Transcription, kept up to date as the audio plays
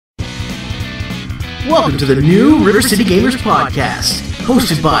Welcome to the new RiverCityGamers Podcast,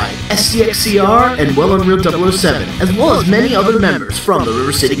 hosted by SCXCR and Unreal007, as well as many other members from the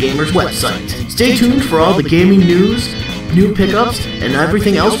RiverCityGamers website. Stay tuned for all the gaming news, new pickups, and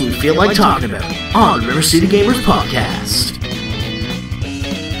everything else we feel like talking about on the RiverCityGamers Podcast.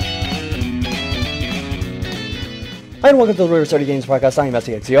 Hi and welcome to the RiverCityGamers Podcast. I am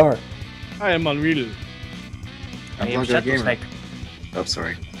SCXCR. I am Unreal. I'm Blondeguygamer. Oh,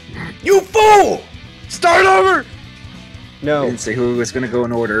 sorry. You fool! Start over! I didn't say who was going to go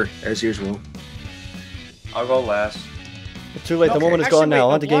in order, as usual. I'll go last. It's too late. The moment is gone now.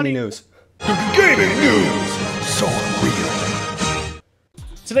 On to gaming news. Gaming news! So real.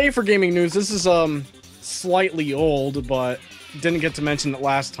 Today for gaming news, this is slightly old, but didn't get to mention it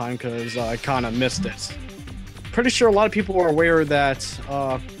last time because I kind of missed it. Pretty sure a lot of people are aware that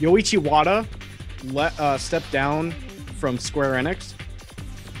Yoichi Wada stepped down from Square Enix.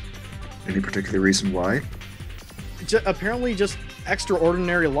 Any particular reason why? Apparently just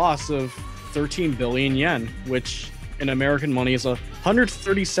extraordinary loss of 13 billion yen, which in American money is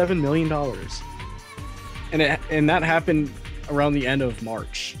 $137 million. And that happened around the end of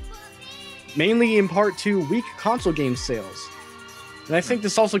March. Mainly in part to weak console game sales. And I think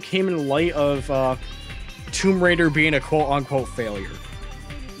this also came in light of Tomb Raider being a quote-unquote failure.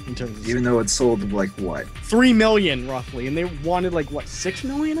 In terms of Even though it sold, like, what? 3 million, roughly. And they wanted, like, what, 6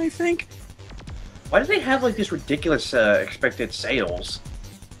 million, I think? Why do they have, like, these ridiculous expected sales?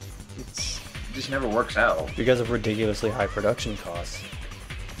 It just never works out. Because of ridiculously high production costs.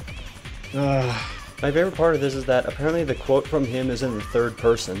 My favorite part of this is that apparently the quote from him is in the third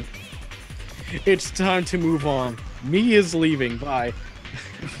person. It's time to move on. Me is leaving. Bye.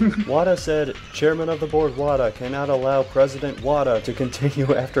 Wada said, Chairman of the Board Wada cannot allow President Wada to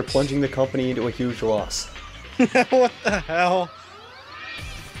continue after plunging the company into a huge loss. What the hell?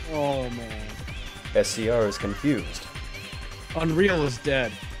 Oh, man. SCR is confused. Unreal is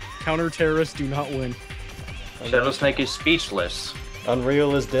dead. Counter-terrorists do not win. Shadow Snake is speechless.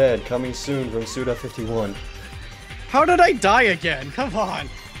 Unreal is dead, coming soon from Suda51. How did I die again? Come on.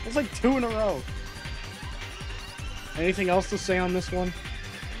 It's like 2 in a row. Anything else to say on this one?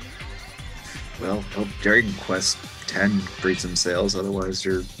 Well, hope Dragon Quest X breeds some sales, otherwise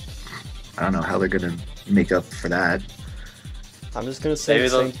I don't know how they're going to make up for that. I'm just going to say the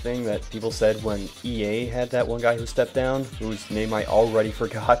same thing that people said when EA had that one guy who stepped down, whose name I already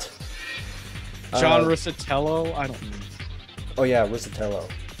forgot. John Rissatello? I don't know. Oh yeah, Rissatello.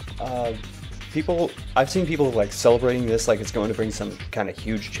 I've seen people like celebrating this like it's going to bring some kind of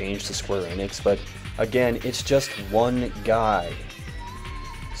huge change to Square Enix, but again, it's just one guy.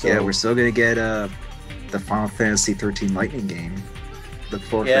 So, yeah, we're still going to get the Final Fantasy 13 Lightning game. Look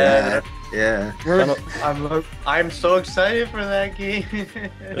forward to that. Yeah. I'm so excited for that game.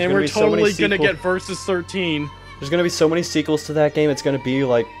 And we're totally going to get Versus 13. There's going to be so many sequels to that game, it's going to be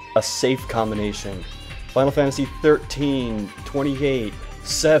like a safe combination. Final Fantasy 13, 28,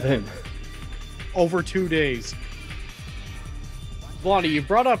 7. Over 2 days. Blondie, you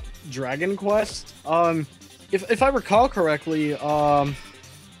brought up Dragon Quest. If I recall correctly,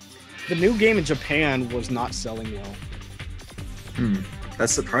 the new game in Japan was not selling well.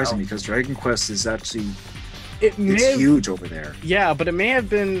 That's surprising because Dragon Quest is actually huge over there. Yeah, but it may have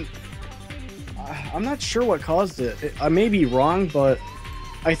been... I'm not sure what caused it. I may be wrong, but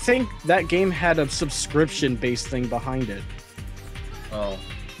I think that game had a subscription-based thing behind it. Oh.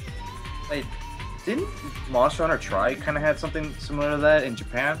 Wait, didn't Monster Hunter Tri kind of had something similar to that in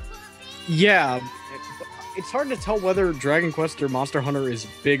Japan? Yeah. It's hard to tell whether Dragon Quest or Monster Hunter is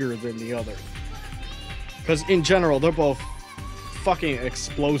bigger than the other. Because in general, they're both fucking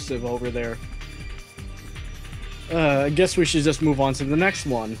explosive over there. I guess we should just move on to the next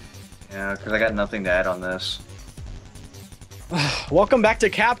one. Yeah, because I got nothing to add on this. Welcome back to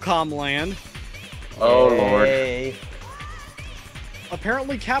Capcom Land. Oh, Lord.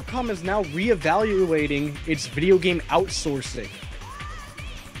 Apparently, Capcom is now reevaluating its video game outsourcing.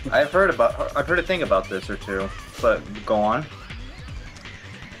 I've heard a thing about this or two, but go on.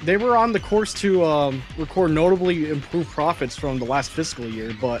 They were on the course to record notably improved profits from the last fiscal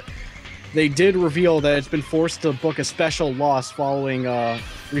year, but they did reveal that it's been forced to book a special loss following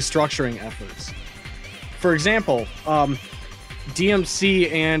restructuring efforts. For example,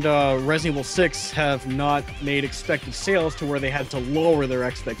 DMC and Resident Evil 6 have not made expected sales to where they had to lower their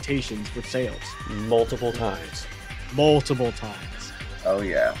expectations for sales. Multiple times. Oh,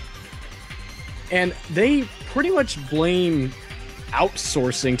 yeah. And they pretty much blame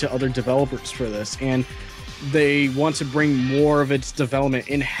outsourcing to other developers for this, and they want to bring more of its development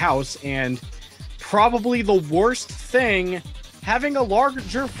in-house, and probably the worst thing, having a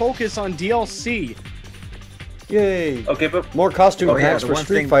larger focus on DLC. Yay! Okay, but More costume Oh, yeah, packs the for one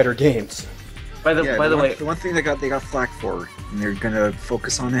Street thing- Fighter games. by the way, the one thing they got flack for, and they're gonna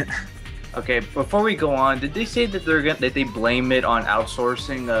focus on it. okay, before we go on, did they say that that they blame it on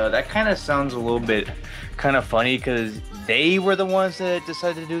outsourcing? That kind of sounds a little bit kind of funny because they were the ones that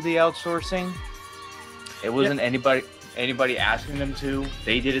decided to do the outsourcing. It wasn't anybody asking them to.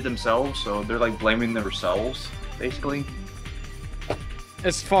 They did it themselves, so they're like blaming themselves, basically.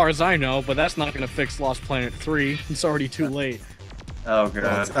 As far as I know, but that's not going to fix Lost Planet 3. It's already too late. Oh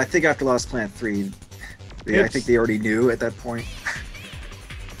god. I think after Lost Planet 3, I It's- think they already knew at that point.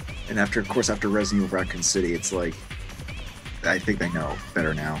 And after Resident Evil Raccoon City, it's like, I think they know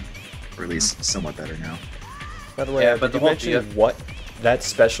better now, or at least somewhat better now. By the way, Yeah, but did the you mention what that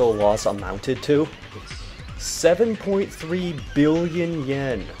special loss amounted to? 7.3 billion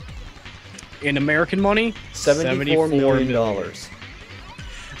yen. In American money, $74 million.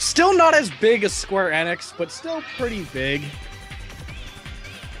 Still not as big as Square Enix, but still pretty big.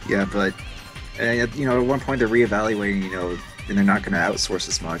 Yeah, but at one point they're reevaluating, and they're not going to outsource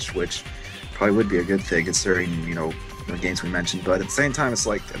as much, which probably would be a good thing considering, the games we mentioned. But at the same time, it's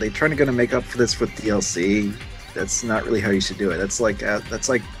like, are they trying to make up for this with DLC? That's not really how you should do it. That's like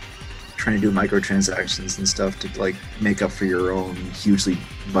trying to do microtransactions and stuff to make up for your own hugely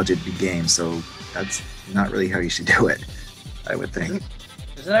budgeted game. So that's not really how you should do it, I would think.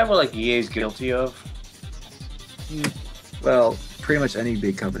 Isn't that what EA is guilty of? Well, pretty much any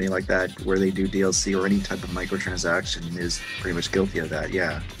big company like that where they do DLC or any type of microtransaction is pretty much guilty of that,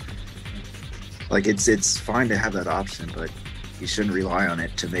 yeah. It's fine to have that option, but you shouldn't rely on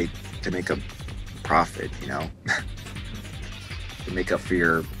it to make a profit, to make up for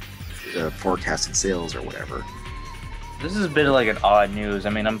your forecasted sales or whatever. This has been an odd news.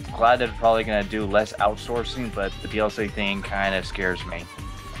 I mean, I'm glad they're probably gonna do less outsourcing, but the DLC thing kind of scares me.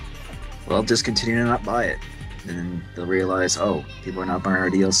 Well, just continue to not buy it. And then they'll realize, oh, people are not buying our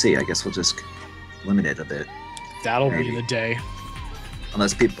DLC. I guess we'll just limit it a bit. That'll Maybe. be the day.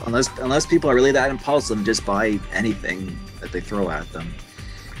 Unless people are really that impulsive and just buy anything that they throw at them.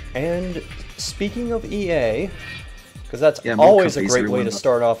 And speaking of EA, because that's Yeah, more always a companies, great way to everyone-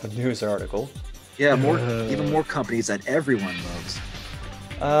 start off a news article. Yeah, even more companies that everyone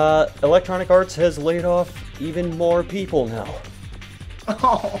loves. Electronic Arts has laid off even more people now.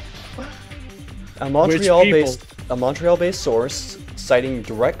 Oh. A Montreal-based source, citing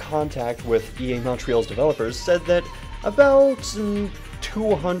direct contact with EA Montreal's developers, said that about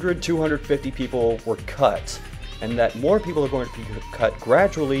 250 people were cut, and that more people are going to be cut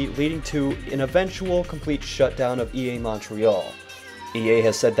gradually, leading to an eventual complete shutdown of EA Montreal. EA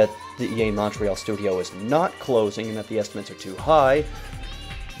has said that the EA Montreal studio is not closing and that the estimates are too high,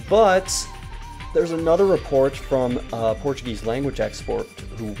 but there's another report from a Portuguese language expert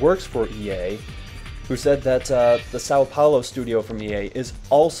who works for EA who said that the Sao Paulo studio from EA is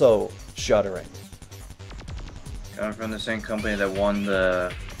also shuttering. Coming from the same company that won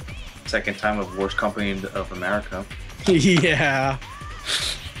the second time of worst company of America. Yeah.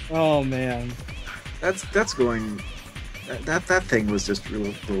 Oh man. That's going. That thing was just a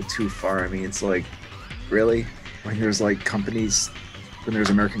little too far. I mean, it's like, really? When there's American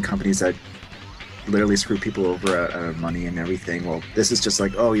companies that literally screw people over out of money and everything. Well, this is just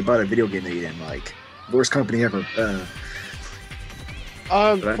like, oh, you bought a video game that you didn't like. Worst company ever.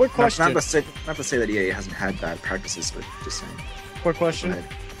 But Quick question. Not to say that EA hasn't had bad practices, but just saying. Quick Go question. ahead.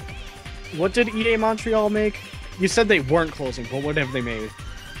 What did EA Montreal make? You said they weren't closing, but what have they made?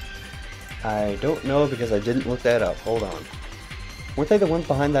 I don't know because I didn't look that up. Hold on. Weren't they the ones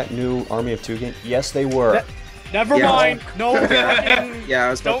behind that new Army of Two game? Yes, they were. Never Yeah. mind. No. fucking- Yeah, I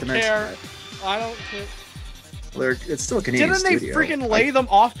was about Don't to mention care. that. I don't care. Well, it's still a Canadian Didn't they studio. freaking lay them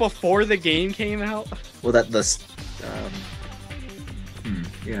off before the game came out? Well,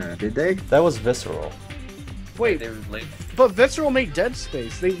 yeah, did they? That was Visceral. Wait, They were late. but Visceral made Dead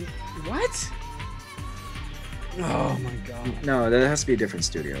Space. They what? Oh my god. No, that has to be a different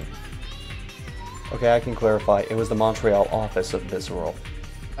studio. Okay, I can clarify. It was the Montreal office of Visceral.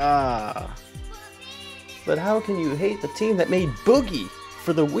 Ah. But how can you hate the team that made Boogie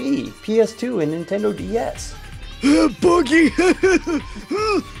for the Wii, PS2, and Nintendo DS? Boogie.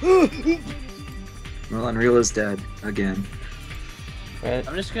 Well, Unreal is dead again. Right?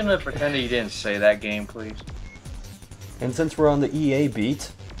 I'm just gonna pretend that you didn't say that game, please. And since we're on the EA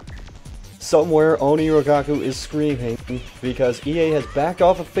beat, somewhere Oni Rogaku is screaming because EA has backed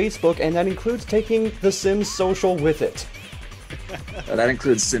off of Facebook, and that includes taking The Sims Social with it. That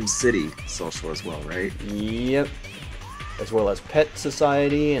includes SimCity Social as well, right? Yep. As well as Pet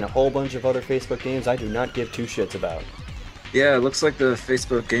Society and a whole bunch of other Facebook games I do not give two shits about. Yeah, it looks like the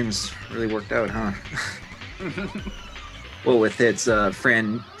Facebook games really worked out, huh? Well, with its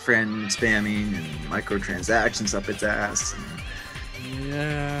friend spamming and microtransactions up its ass.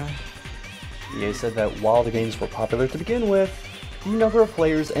 Yeah. EA said that while the games were popular to begin with, the number of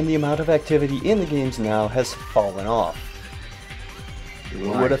players and the amount of activity in the games now has fallen off. Who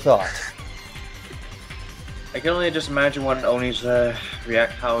would have thought? I can only just imagine what Oni's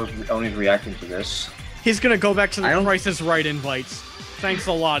how Oni's reacting to this. He's gonna go back to the Price is Right invites. Thanks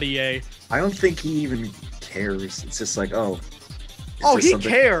a lot, EA. I don't think he even cares. It's just like, oh. Oh, he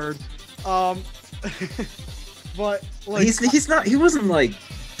cared. But like, he's not. He wasn't like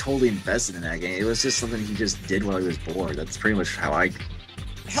totally invested in that game. It was just something he just did while he was bored. That's pretty much how I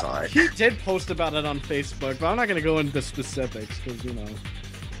saw it. He did post about it on Facebook, but I'm not gonna go into the specifics because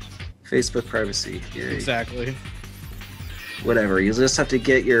Facebook privacy. Yeah. Exactly. Whatever. You just have to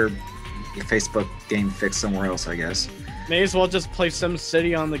get your Facebook game fixed somewhere else, I guess. May as well just play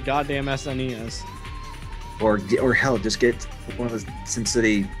SimCity on the goddamn SNES. Or hell, just get one of the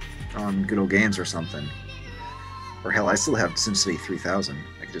SimCity on Good Old Games or something. Or hell, I still have SimCity 3000.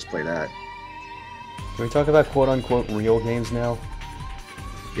 I could just play that. Can we talk about quote-unquote real games now?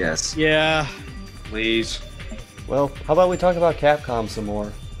 Yes. Yeah. Please. Well, how about we talk about Capcom some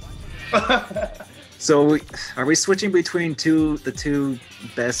more? So, are we switching between the two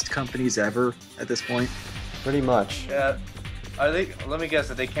best companies ever at this point? Pretty much. Yeah. Let me guess,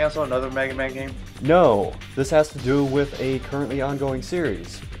 did they cancel another Mega Man game? No, this has to do with a currently ongoing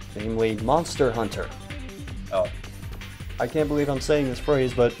series, namely Monster Hunter. Oh. I can't believe I'm saying this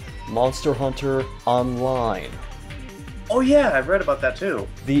phrase, but Monster Hunter Online. Oh yeah, I've read about that too.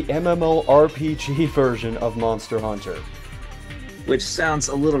 The MMORPG version of Monster Hunter. Which sounds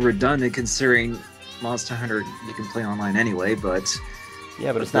a little redundant considering Monster Hunter you can play online anyway, but...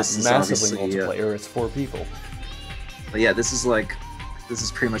 Yeah, but it's not massively multiplayer, it's 4 people. But yeah, this is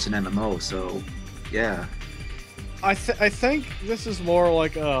pretty much an MMO, so yeah. I think this is more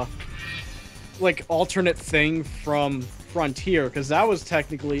like a alternate thing from Frontier, because that was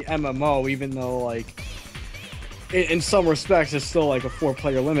technically MMO, even though like in some respects it's still like a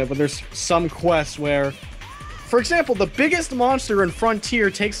 4-player limit. But there's some quests where, for example, the biggest monster in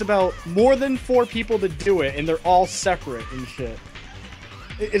Frontier takes about more than 4 people to do it, and they're all separate and shit.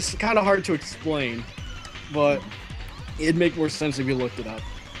 It's kind of hard to explain, but it'd make more sense if you looked it up.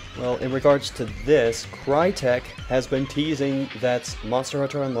 Well, in regards to this, Crytek has been teasing that Monster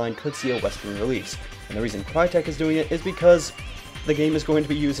Hunter Online could see a Western release. And the reason Crytek is doing it is because the game is going to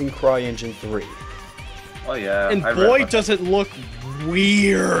be using CryEngine 3. Oh yeah. And boy, does it look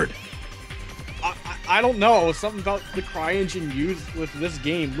weird. I don't know, something about the CryEngine used with this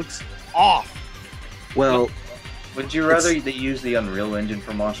game looks off. Well... Would you rather they use the Unreal Engine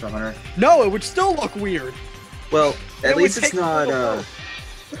for Monster Hunter? No, it would still look weird. Well, at least it's not, I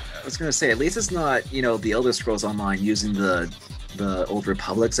was gonna say, at least it's not, the Elder Scrolls Online using the Old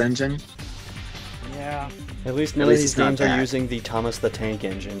Republic's engine. Yeah. At least none of these games are using the Thomas the Tank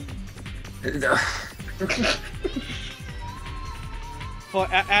engine. Well,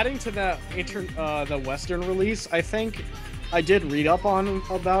 adding to that the Western release, I think I did read up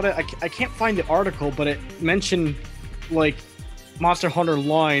about it. I can't find the article, but it mentioned like Monster Hunter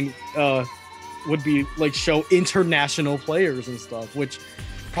Line would be like show international players and stuff, which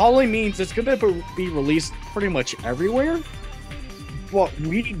probably means it's gonna be released pretty much everywhere. But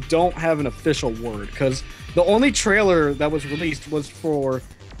we don't have an official word, because the only trailer that was released was for,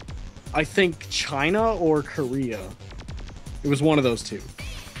 I think, China or Korea. It was one of those two.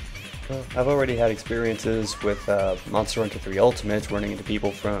 Well, I've already had experiences with Monster Hunter 3 Ultimate, running into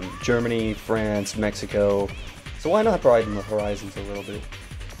people from Germany, France, Mexico. So why not broaden the horizons a little bit?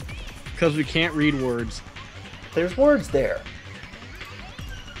 Because we can't read words. There's words there.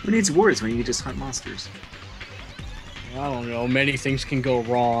 Who needs words when you can just hunt monsters? I don't know, many things can go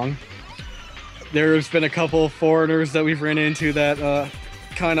wrong. There's been a couple of foreigners that we've ran into that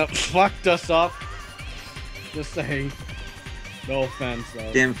kind of fucked us up. Just saying. No offense,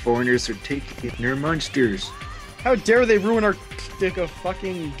 though. Damn foreigners are taking their monsters. How dare they ruin our stick of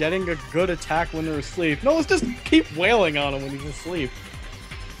fucking getting a good attack when they're asleep? No, let's just keep wailing on him when he's asleep.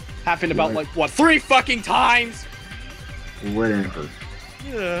 Happened about, like, what, 3 fucking times? Whatever.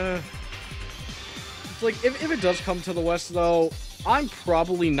 Yeah. It's like, if it does come to the West, though, I'm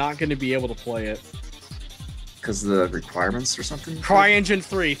probably not going to be able to play it. Because of the requirements or something? CryEngine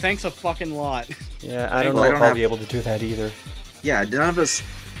 3, thanks a fucking lot. Yeah, I don't know if I'll be able to do that either. Yeah, none of us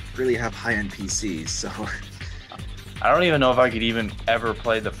really have high-end PCs, so... I don't even know if I could even ever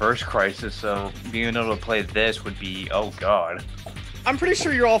play the first Crysis, so being able to play this would be, oh god. I'm pretty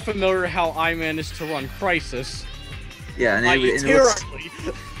sure you're all familiar how I managed to run Crysis. Yeah, and it looks...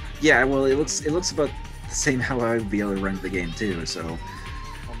 Yeah, well, it looks about same how I would be able to run the game too. So,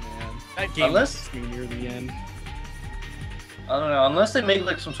 Oh man, that game Unless- was me near the end. I don't know. Unless they make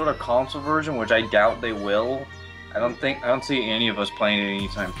like some sort of console version, which I doubt they will. I don't see any of us playing it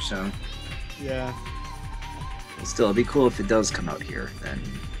anytime soon. Yeah. still, it'd be cool if it does come out here. Then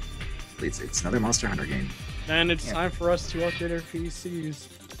it's another Monster Hunter game. And it's time for us to upgrade our PCs.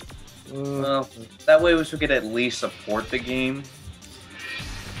 Well, that way we could at least support the game.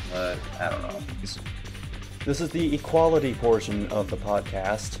 But I don't know. This is the equality portion of the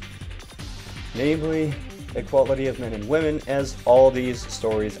podcast. Namely, equality of men and women, as all these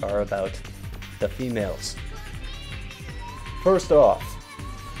stories are about the females. First off,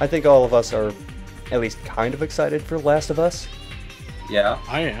 I think all of us are at least kind of excited for Last of Us. Yeah,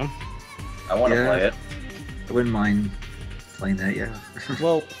 I am. I want to Yeah. play it. I wouldn't mind playing that. Yeah.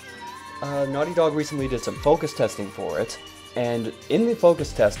 Well, Naughty Dog recently did some focus testing for it, and in the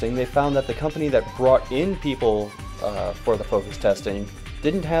focus testing, they found that the company that brought in people for the focus testing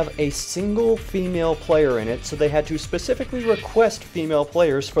didn't have a single female player in it, so they had to specifically request female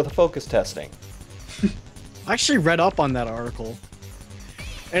players for the focus testing. I actually read up on that article.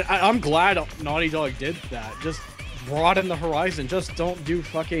 And I'm glad Naughty Dog did that. Just broaden the horizon. Just don't do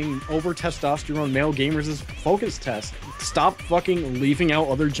fucking over testosterone male gamers' focus test. Stop fucking leaving out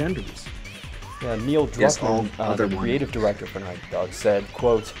other genders. Yeah, Neil Yes, Druckmann, all the other one. creative director for Naughty Dog, said,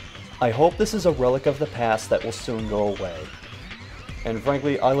 quote, "I hope this is a relic of the past that will soon go away. And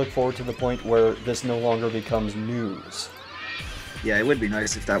frankly, I look forward to the point where this no longer becomes news." Yeah, it would be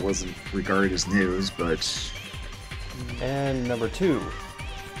nice if that wasn't regarded as news, but And number 2,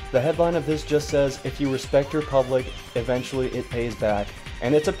 the headline of this just says, "If you respect your public, eventually it pays back."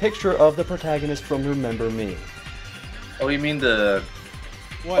 And it's a picture of the protagonist from Remember Me. Oh, you mean the?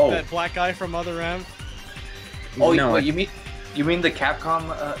 What, Oh. that black guy from Other M? Oh, no, you mean the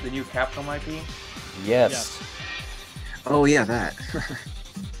Capcom, the new Capcom IP? Yes. oh yeah, that.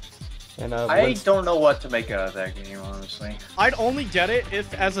 And I don't know what to make out of that game, honestly. I'd only get it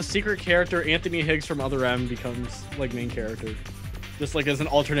if, as a secret character, Anthony Higgs from Other M becomes, like, main character. Just, like, as an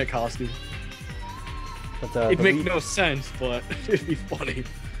alternate costume. It'd the make lead- no sense, but it'd be funny.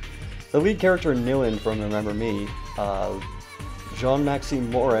 The lead character Nilin from Remember Me,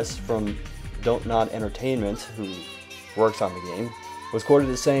 Jean-Maxime Morris from Don't Nod Entertainment, who works on the game, was quoted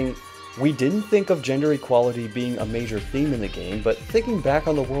as saying, "We didn't think of gender equality being a major theme in the game, but thinking back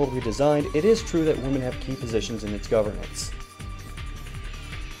on the world we designed, it is true that women have key positions in its governance."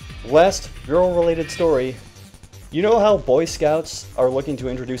 Last girl-related story. You know how Boy Scouts are looking to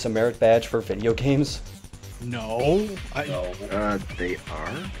introduce a merit badge for video games? No. No. They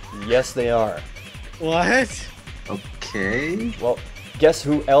are. Yes, they are. What? Okay. Well, guess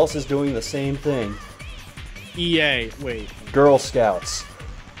who else is doing the same thing? EA. Wait. Girl Scouts.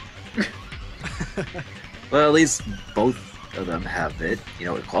 Well, at least both of them have it. You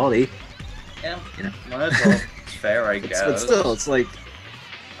know, equality. Yeah. You know. Well, that's all. It's fair, I guess. But still, it's like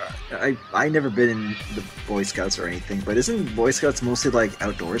I never been in the Boy Scouts or anything, but isn't Boy Scouts mostly like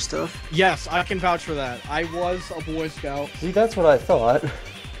outdoor stuff? Yes, I can vouch for that. I was a Boy Scout. See, that's what I thought.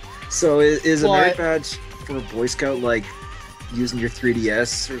 So is a But- merit badge for a Boy Scout like using your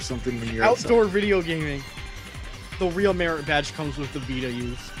 3DS or something when you're Outdoor outside? video gaming. The real merit badge comes with the Vita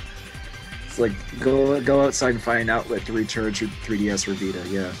use. It's like go outside and find an outlet to recharge your 3DS or Vita.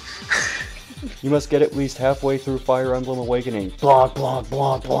 Yeah. You must get at least halfway through Fire Emblem Awakening. Blog, blog,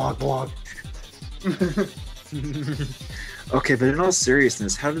 blog, blog, blog. Okay, but in all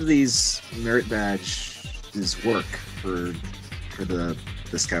seriousness, how do these merit badges work for the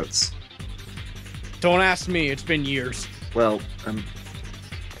scouts? Don't ask me, it's been years. Well, I'm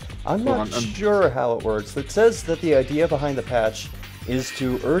Well, not I'm- sure how it works. It says that the idea behind the patch is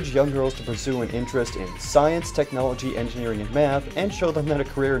to urge young girls to pursue an interest in science, technology, engineering, and math, and show them that a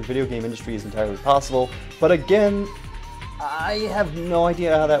career in video game industry is entirely possible. But again, I have no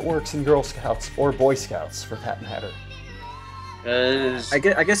idea how that works in Girl Scouts, or Boy Scouts, for that matter. Is I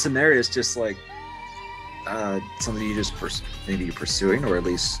guess the merit is just like something you just maybe you're pursuing, or at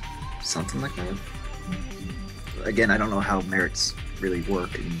least something like that. Again, I don't know how merits really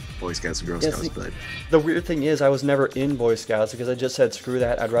work in Boy Scouts and Girl Yeah, Scouts, see- but The weird thing is, I was never in Boy Scouts because I just said, screw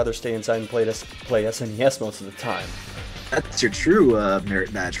that, I'd rather stay inside and play SNES most of the time. that's your true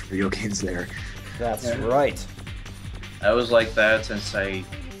merit badge for video games there. That's Yeah. right. I was like that since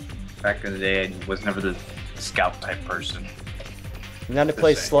back in the day, I was never the scout type person. And then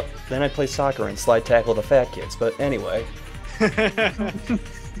I play soccer and slide tackle the fat kids, but anyway.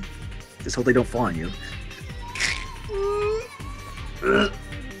 Just hope they don't fall on you.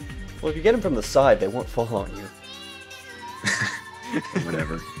 Well, if you get them from the side, they won't fall on you.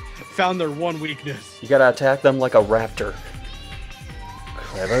 Whatever. Found their one weakness. You gotta attack them like a raptor.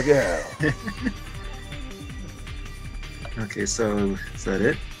 Clever girl. Okay, so is that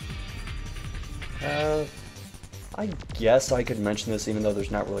it? I guess I could mention this even though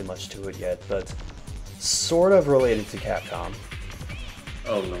there's not really much to it yet, but sort of related to Capcom.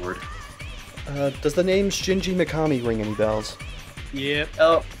 Oh lord. Does the name Shinji Mikami ring any bells? Yep.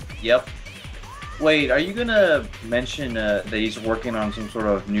 Oh, yep. Wait, are you gonna mention that he's working on some sort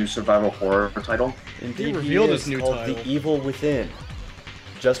of new survival horror title? Indeed, revealed he his is new called title. The Evil Within.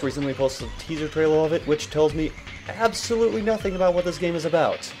 Just recently posted a teaser trailer of it, which tells me absolutely nothing about what this game is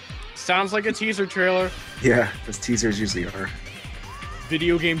about. Sounds like a teaser trailer. Yeah, those teasers usually are.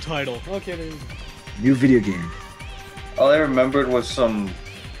 Video game title. Okay, there you go. New video game. All I remembered was some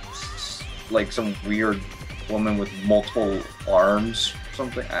weird woman with multiple arms,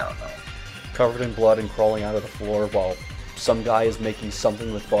 something. I don't know. Covered in blood and crawling out of the floor while some guy is making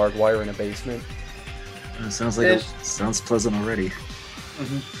something with barbed wire in a basement. Sounds pleasant already.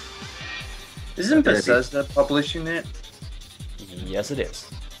 Mm-hmm. Isn't Bethesda publishing it? Yes, it is.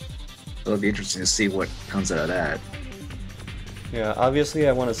 It'll be interesting to see what comes out of that. Yeah, obviously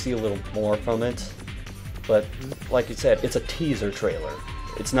I want to see a little more from it, but like you said, it's a teaser trailer.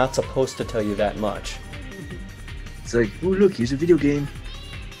 It's not supposed to tell you that much. It's like, oh look, here's a video game.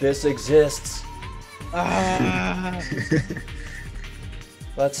 This exists. Ah.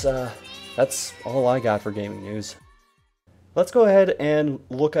 That's all I got for gaming news. Let's go ahead and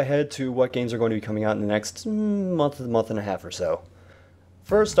look ahead to what games are going to be coming out in the next month and a half or so.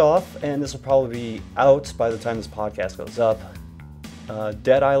 First off, and this will probably be out by the time this podcast goes up,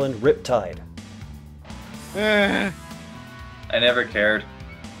 Dead Island Riptide. Eh. I never cared.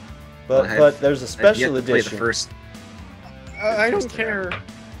 But there's a special I've yet to play edition. the first. I don't care.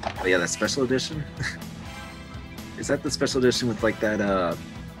 Oh yeah, that special edition. Is that the special edition with like that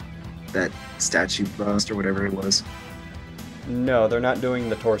statue bust or whatever it was? No, they're not doing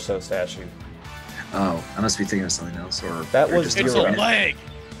the torso statue. Oh, I must be thinking of something else. Or That or was just It's You're a right. leg.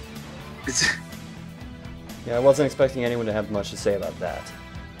 It's, Yeah, I wasn't expecting anyone to have much to say about that.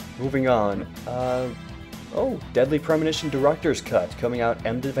 Moving on. Deadly Premonition Director's Cut coming out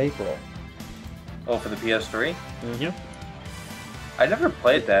end of April. Oh, for the PS3? Mm-hmm. I never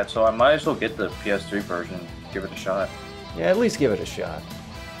played that, so I might as well get the PS3 version. Give it a shot. Yeah, at least give it a shot.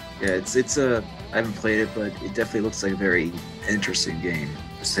 yeah, it's I haven't played it, but it definitely looks like a very interesting game,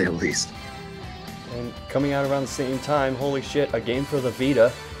 to say the least. And coming out around the same time, holy shit, a game for the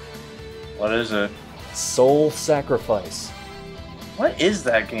Vita, What is it? Soul Sacrifice. What is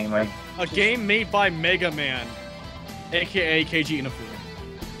that game? A game made by Mega Man, aka Keiji Inafune.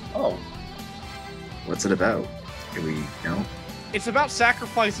 Oh, What's it about? Do we know? It's about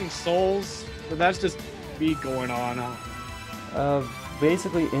sacrificing souls, but that's just me going on.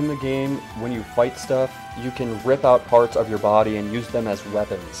 Basically, in the game, when you fight stuff, you can rip out parts of your body and use them as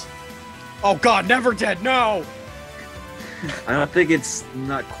weapons. Oh god, Never Dead, no! I don't think it's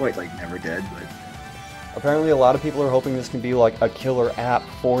not quite like Never Dead, but Apparently, a lot of people are hoping this can be like a killer app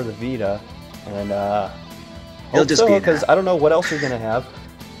for the Vita, and It'll hope just so, be an because app. I don't know what else you're gonna have.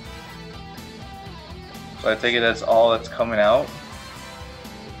 so I think that's all that's coming out.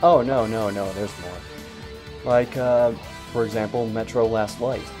 Oh no, there's more. Like, for example, Metro Last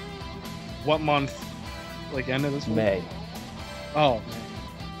Light, What month? Like end of this month? May. Oh,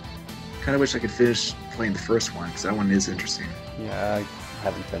 kind of wish I could finish playing the first one because that one is interesting. Yeah, I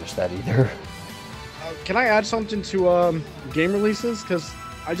haven't finished that either. can I add something to game releases? Because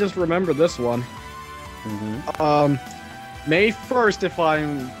I just remember this one. Mm-hmm. May 1st, if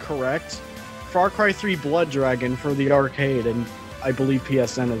I'm correct, Far Cry 3 Blood Dragon for the arcade and I believe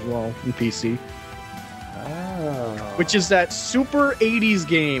PSN as well and PC. Oh. Which is that super 80s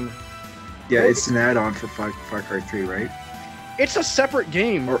game. Yeah, it's an add-on for Far Cry 3, right? It's a separate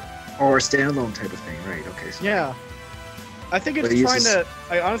game. Or a standalone type of thing, right? Okay. So Yeah. I think it's But it trying uses- to.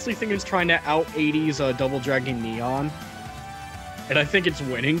 I honestly think it's trying to out 80s Double Dragon Neon. And I think it's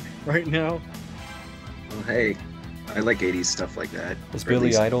winning right now. Well, hey, I like 80s stuff like that. Is Or at Billy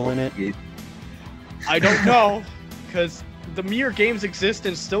least- Idol in it? I don't know. Because the mere game's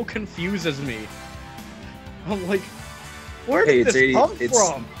existence still confuses me. I'm like, where Hey, did it's this 80 come it's-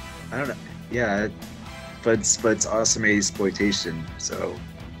 from? I don't know. Yeah, but it's awesome 80s exploitation, so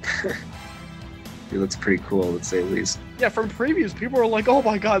it looks pretty cool, to say the least. Yeah, from previews, people were like, oh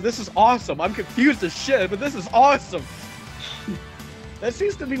my god, this is awesome. I'm confused as shit, but this is awesome. That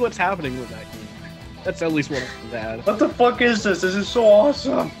seems to be what's happening with that game. That's at least what I'm at. What the fuck is this? This is so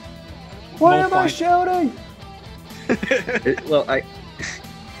awesome. Why We'll am I find- shouting?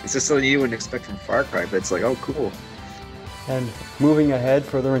 It's just something you wouldn't expect from Far Cry, but it's like, oh, cool. And moving ahead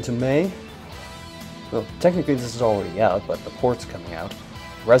further into May, well, technically this is already out, but the port's coming out.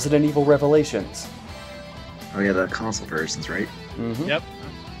 Resident Evil Revelations. Oh yeah, the console versions, right? Mm-hmm. Yep.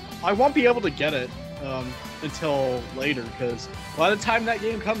 I won't be able to get it until later, because by the time that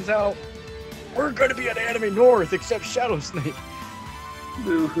game comes out, we're going to be at Anime North, except Shadow Snake.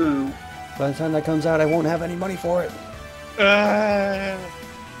 Boo-hoo. By the time that comes out, I won't have any money for it.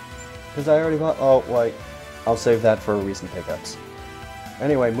 Because I already bought... Oh, wait. I'll save that for recent pickups.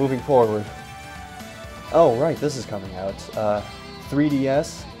 Anyway, moving forward. Oh, right, this is coming out.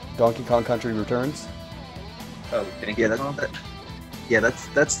 3DS, Donkey Kong Country Returns. Oh, thank Yeah, you.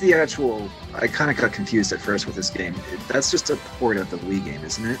 that's the actual. I kind of got confused at first with this game. That's just a port of the Wii game,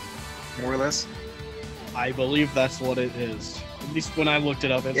 isn't it? More or less. I believe that's what it is. At least when I looked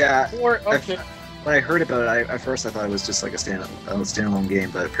it up. It's Yeah, okay. When I heard about it, at first I thought it was just like a standalone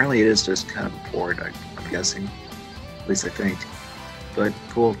game, but apparently it is just kind of a port. I'm guessing, at least I think. But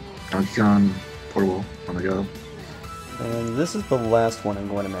cool, Donkey Kong portable on the go. And this is the last one I'm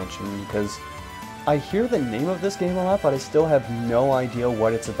going to mention, because I hear the name of this game a lot, but I still have no idea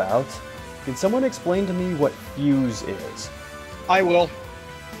what it's about. Can someone explain to me what Fuse is? I will.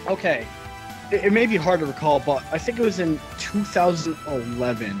 Okay. It may be hard to recall, but I think it was in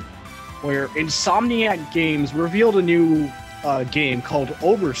 2011 where Insomniac Games revealed a new game called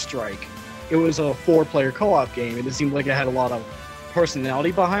Overstrike. It was a 4-player co-op game, and it seemed like it had a lot of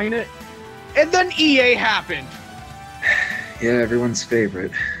personality behind it. And then EA happened! Yeah, everyone's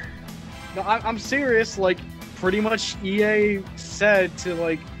favorite. No, I'm serious. Like, pretty much EA said to,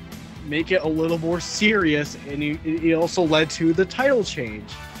 like, make it a little more serious, and it also led to the title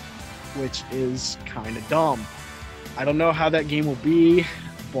change, which is kind of dumb. I don't know how that game will be,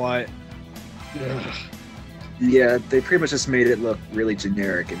 but... Ugh. Yeah, they pretty much just made it look really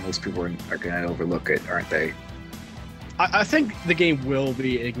generic, and most people are going to overlook it, aren't they? I think the game will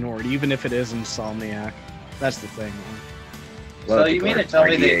be ignored, even if it is Insomniac. That's the thing. So you mean to tell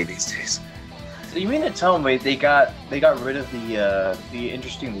me EA these days? So you mean to tell me they got rid of the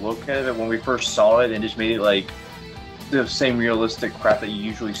interesting look at it when we first saw it and just made it like the same realistic crap that you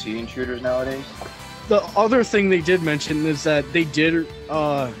usually see in shooters nowadays? The other thing they did mention is that they did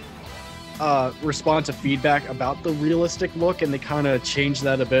respond to feedback about the realistic look, and they kind of changed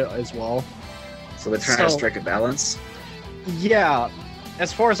that a bit as well. So they're trying to strike a balance? Yeah,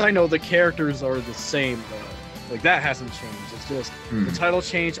 as far as I know, the characters are the same, though. Like, that hasn't changed. It's just the title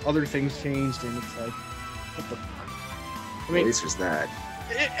changed, other things changed, and it's like, what the fuck? I mean, at least there's that.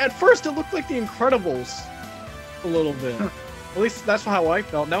 At first, it looked like The Incredibles a little bit. At least that's how I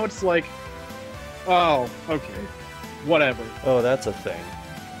felt. Now it's like, oh, okay, whatever. Oh, that's a thing.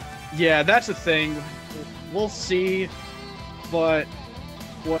 Yeah, that's a thing. We'll see, but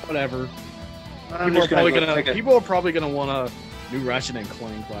whatever. People are probably gonna want a new Ratchet and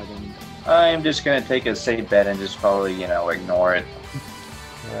Clank by then. I'm just gonna take a safe bet and just probably, ignore it.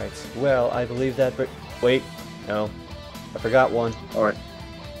 Right. Well, I believe that, but wait, no, I forgot one. All right.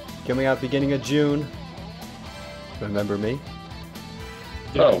 Coming out beginning of June. Remember me?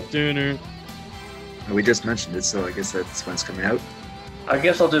 Oh. Dinner. We just mentioned it, so I guess that's when it's coming out. I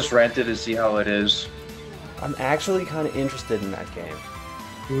guess I'll just rent it and see how it is. I'm actually kind of interested in that game.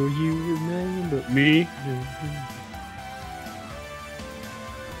 Will you remember me?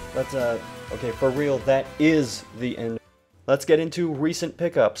 Let's, okay, for real, that is the end. Let's get into recent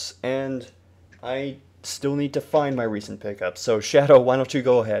pickups, and I still need to find my recent pickups. So, Shadow, why don't you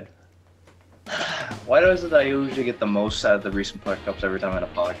go ahead? Why is it I usually get the most out of the recent pickups every time I'm in a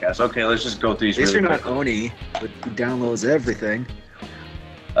podcast? Okay, let's just go through these. At least really you're not quick. Oni, but who downloads everything.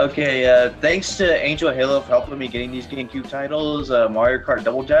 Okay, thanks to Angel Halo for helping me getting these GameCube titles, Mario Kart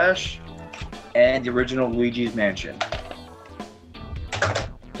Double Dash, and the original Luigi's Mansion.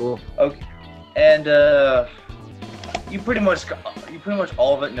 Cool. Okay, and you pretty much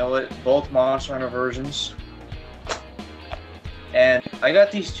all of it know it. Both Monster Hunter versions, and I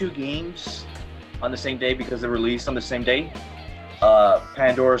got these two games on the same day because they're released on the same day.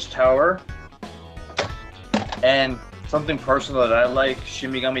 Pandora's Tower, and something personal that I like,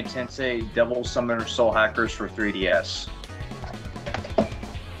 Shin Megami Tensei Devil Summoner Soul Hackers for 3DS.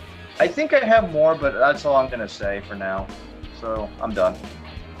 I think I have more, but that's all I'm gonna say for now. So I'm done.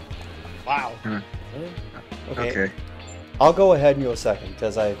 Wow. Okay. I'll go ahead and go second,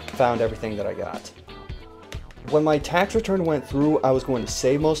 because I found everything that I got. When my tax return went through, I was going to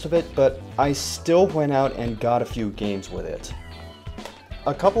save most of it, but I still went out and got a few games with it.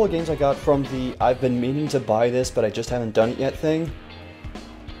 A couple of games I got from the I've been meaning to buy this, but I just haven't done it yet thing.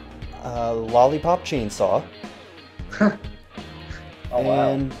 Lollipop Chainsaw. Oh, wow.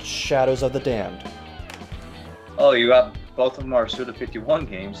 And Shadows of the Damned. Oh, you got both of them are Suda 51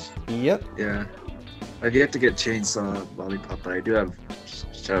 games. Yep. Yeah. I've yet to get Chainsaw Lollipop, but I do have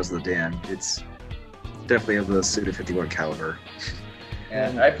Shadows of the Damned. It's definitely of the Suda 51 caliber.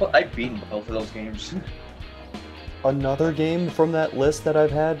 And I've beaten both of those games. Another game from that list that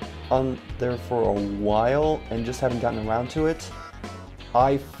I've had on there for a while and just haven't gotten around to it.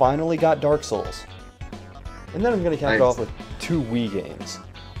 I finally got Dark Souls. And then I'm going to cap it off with 2 Wii games.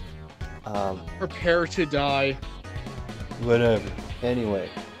 Prepare to die. Whatever. Anyway.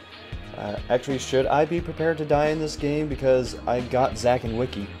 Actually, should I be prepared to die in this game? Because I got Zack and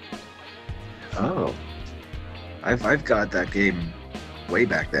Wiki. Oh. I've got that game way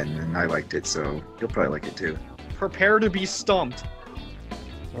back then, and I liked it, so you'll probably like it too. Prepare to be stumped.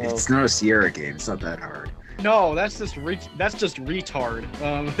 Well, It's not a Sierra game. It's not that hard. No, that's just retard.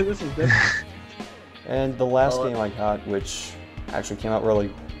 This is different. and the last game I got, which actually came out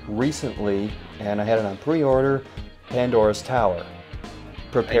really recently, and I had it on pre-order, Pandora's Tower.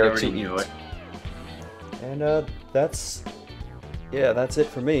 Prepare to knew eat. it. And that's it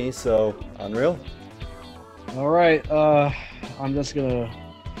for me. So Unreal. All right, I'm just gonna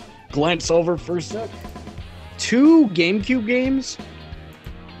glance over for a sec. 2 GameCube games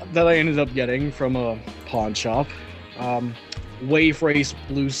that I ended up getting from a pawn shop. Wave Race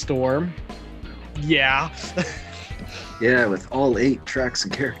Blue Storm. Yeah. Yeah, with all 8 tracks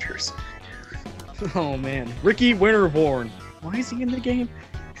and characters. Oh man, Ricky Winterborn. Why is he in the game?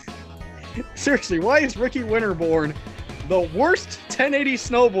 Seriously, why is Ricky Winterborn the worst 1080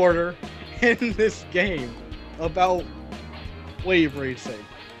 snowboarder in this game about wave racing?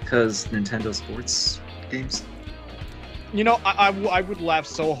 Because Nintendo sports games? You know, I would laugh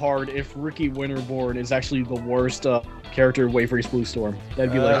so hard if Ricky Winterborn is actually the worst character in Wave Race Blue Storm.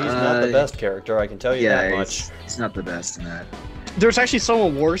 That'd be He's like... not the best character, I can tell you that much. He's not the best in that. There's actually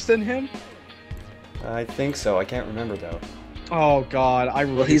someone worse than him? I think so. I can't remember though. Oh god, I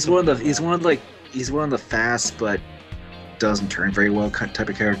really... Well, he's one of the fast but doesn't turn very well type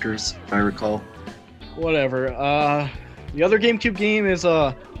of characters, if I recall. Whatever. The other GameCube game is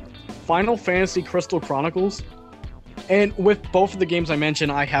Final Fantasy Crystal Chronicles. And with both of the games I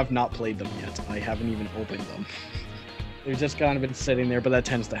mentioned, I have not played them yet. I haven't even opened them. They've just kind of been sitting there, but that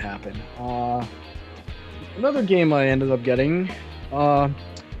tends to happen. Another game I ended up getting,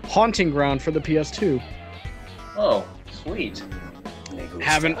 Haunting Ground for the PS2. Oh, sweet.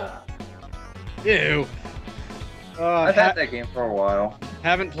 Haven't... Ew. I've had that game for a while.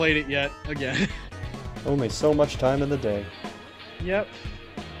 Haven't played it yet, again. Only so much time in the day. Yep.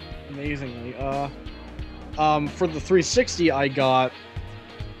 Amazingly. For the 360, I got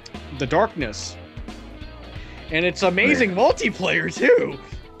The Darkness. And it's amazing multiplayer, too!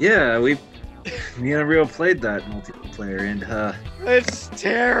 Yeah, me and Unreal played that multiplayer, and It's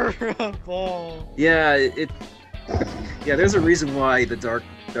terrible! yeah, there's a reason why the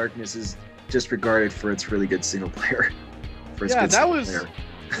Darkness is just regarded for its really good single player. Yeah, that was...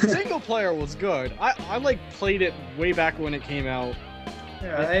 The single player was good. I played it way back when it came out.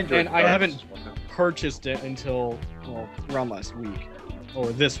 Yeah, I enjoyed and I haven't purchased it until, well, around last week.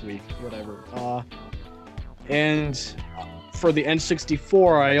 Or this week, whatever. And for the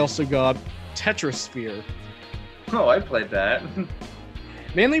N64, I also got Tetrasphere. Oh, I played that.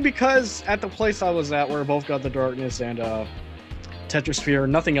 Mainly because at the place I was at, where I both got The Darkness and Tetrasphere,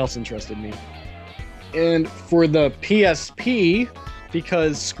 nothing else interested me. And for the PSP,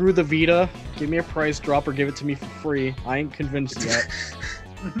 because screw the Vita, give me a price drop or give it to me for free. I ain't convinced yet.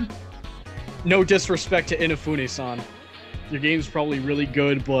 No disrespect to Inafune-san. Your game's probably really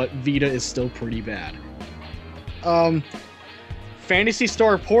good, but Vita is still pretty bad. Phantasy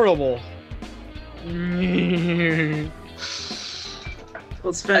Star Portable. Well,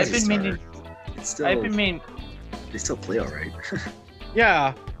 it's Phantasy Star. They still play alright.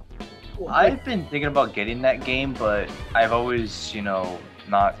 Yeah. I've been thinking about getting that game, but I've always,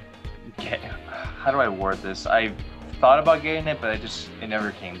 not get. How do I word this? I've thought about getting it, but it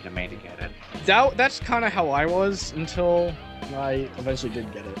never came to me to get it. That's kind of how I was until I eventually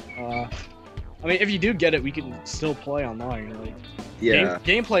did get it. I mean, if you do get it, we can still play online. Like, Yeah.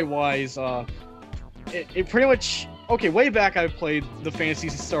 Gameplay wise, it pretty much. Okay, way back I played the Phantasy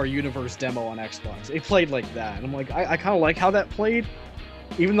Star Universe demo on Xbox. It played like that, and I'm like, I kind of like how that played.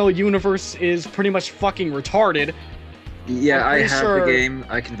 Even though Universe is pretty much fucking retarded. Yeah, I have the game.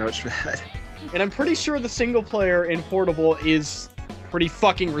 I can vouch for that. And I'm pretty sure the single player in Portable is pretty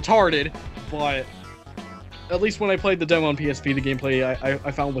fucking retarded, but at least when I played the demo on PSP, the gameplay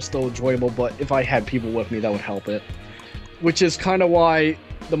I found was still enjoyable, but if I had people with me, that would help it. Which is kind of why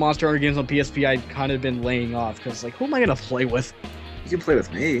the Monster Hunter games on PSP I'd kind of been laying off, because, like, who am I going to play with? You can play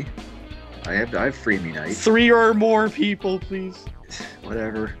with me. I have free me night. 3 or more people, please.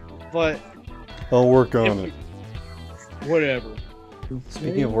 Whatever. But I'll work on it. whatever.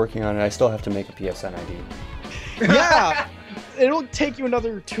 Speaking of working on it, I still have to make a PSN ID. Yeah, it'll take you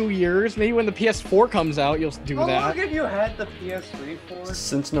another 2 years. Maybe when the PS4 comes out, you'll do How that. long have you had the PS3 for?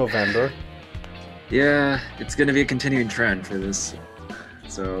 Since November. Yeah, it's gonna be a continuing trend for this,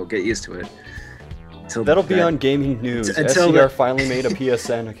 so get used to it. Until That'll be on Gaming News. Until SCR that- finally made a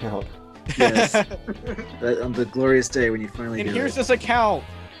PSN account. Yes. That, on the glorious day when you finally And do here's it. this account.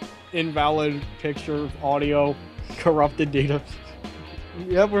 Invalid picture, audio, corrupted data.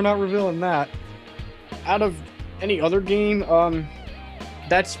 Yep, we're not revealing that. Out of any other game,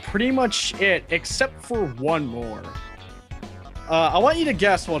 that's pretty much it, except for one more. I want you to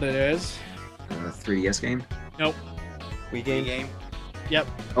guess what it is. 3DS game? Nope. Wii Game. game. Yep.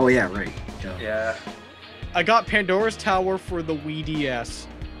 Oh yeah, right. Yeah. I got Pandora's Tower for the Wii DS.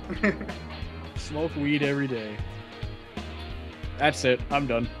 Smoke weed every day. That's it. I'm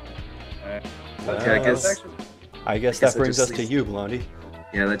done. Okay, I guess that that brings us just to you, Blondie.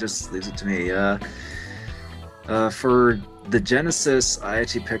 Yeah, that just leaves it to me. For the Genesis, I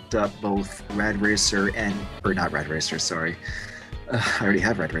actually picked up both Rad Racer or not Rad Racer, sorry. I already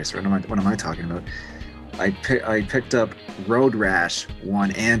have Rad Racer. What am I talking about? I picked up Road Rash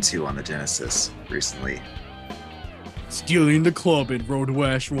 1 and 2 on the Genesis recently. Stealing the club in Road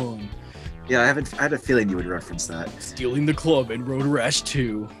Rash 1. Yeah, I had a feeling you would reference that. Stealing the club in Road Rash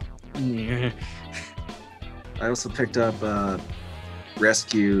 2. Yeah. I also picked up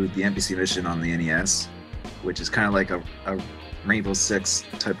Rescue the NPC Mission on the NES, which is kind of like a Rainbow Six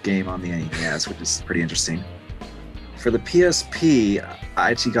type game on the NES, which is pretty interesting. For the PSP,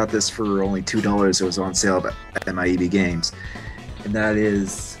 I actually got this for only $2. It was on sale at MIEB Games, and that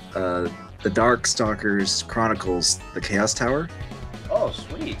is the Darkstalkers Chronicles: The Chaos Tower. Oh,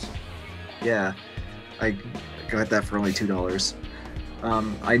 sweet. Yeah, I got that for only $2.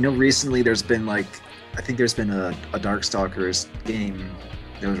 I know recently there's been a Darkstalkers game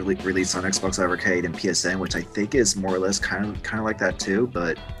that was released on Xbox Live Arcade and PSN, which I think is more or less kind of like that too.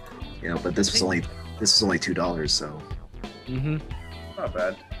 But this was only $2, so. Mm-hmm. Not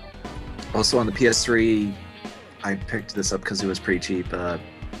bad. Also on the PS3, I picked this up because it was pretty cheap,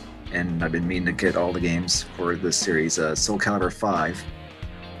 and I've been meaning to get all the games for this series. Soul Calibur 5.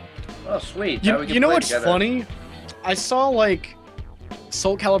 Oh, sweet. You know what's funny? I saw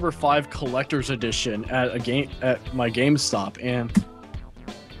Soul Calibur 5 Collector's Edition at my GameStop, and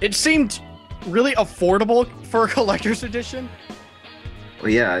it seemed really affordable for a Collector's Edition. Well,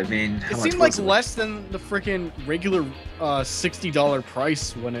 yeah, I mean, how It much seemed like was it? less than the freaking regular $60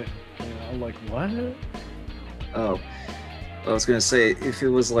 price when it. I'm like, what? Oh, I was gonna say if it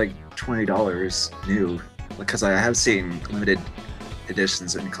was like $20 new, because I have seen limited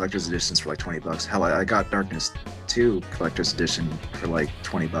editions and collector's editions for like $20. Hell, I got Darkness 2 collector's edition for like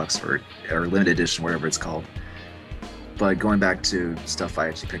 $20 or limited edition, whatever it's called. But going back to stuff I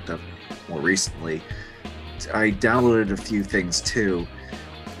actually picked up more recently, I downloaded a few things too.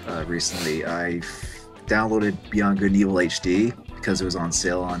 Recently, I downloaded Beyond Good and Evil HD because it was on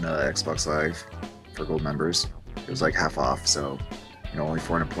sale on Xbox Live for gold members. It was like half off, so only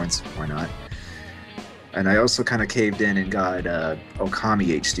 400 points. Why not? And I also kind of caved in and got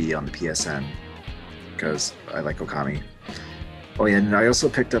Okami HD on the PSN because I like Okami. Oh yeah, and I also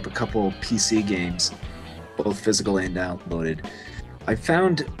picked up a couple PC games, both physical and downloaded. I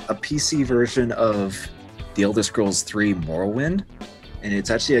found a PC version of The Elder Scrolls 3 Morrowind, and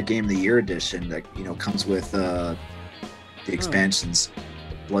it's actually a Game of the Year edition that comes with the expansions,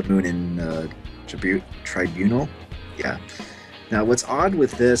 Blood Moon and Tribunal. Yeah. Now, what's odd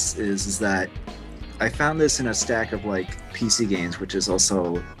with this is that I found this in a stack of PC games, which is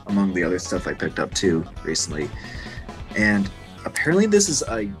also among the other stuff I picked up too recently. And apparently, this is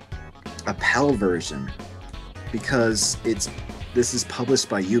a PAL version because this is published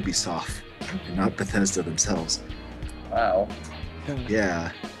by Ubisoft and not Bethesda themselves. Wow.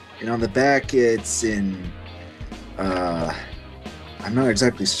 Yeah, and on the back it's in I'm not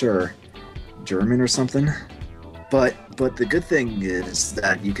exactly sure, German or something. But the good thing is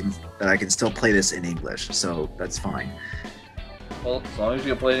that I can still play this in English, so that's fine. Well, as long as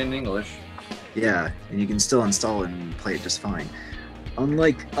you can play it in English. Yeah, and you can still install it and play it just fine.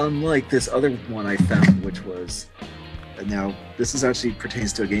 Unlike this other one I found, which was now this is actually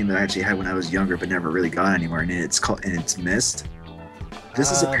pertains to a game that I actually had when I was younger but never really got anywhere, and it's Myst. This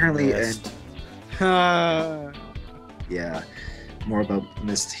is apparently Myst. yeah, more about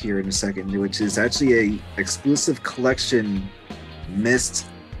Myst here in a second, which is actually a exclusive collection Myst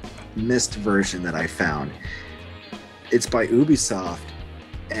version that I found. It's by Ubisoft,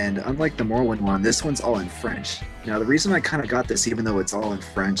 And unlike the Morrowind one, this one's all in French. Now, the reason I kind of got this, even though it's all in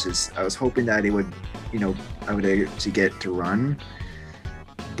French, is I was hoping that it would, I would actually get to run.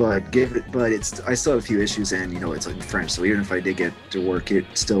 But I still have a few issues, and it's in French. So even if I did get to work, I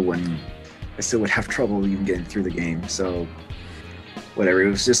still would have trouble even getting through the game. So whatever. It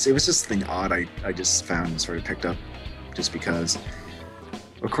was just something odd. I just found and sort of picked up just because.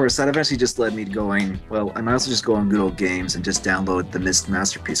 Of course, that eventually just led me to going, well, I might also just go on Good Old Games and just download the Mist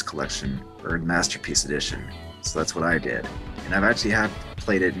Masterpiece Collection, or Masterpiece Edition. So that's what I did. And I've actually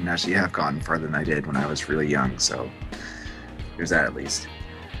played it and actually have gone farther than I did when I was really young, so there's that at least.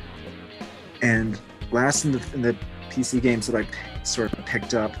 And last in the PC games that I sort of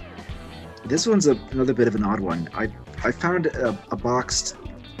picked up, this one's another bit of an odd one. I found a boxed,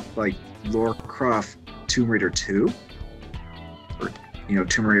 like, Lara Croft Tomb Raider 2,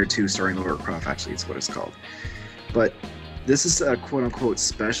 Tomb Raider 2 starring Lara Croft, actually, it's what it's called. But this is a quote-unquote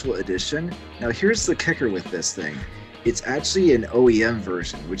special edition. Now, here's the kicker with this thing. It's actually an OEM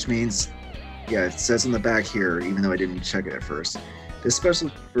version, which means, yeah, it says on the back here, even though I didn't check it at first, this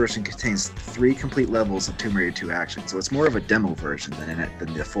special version contains 3 complete levels of Tomb Raider 2 action, so it's more of a demo version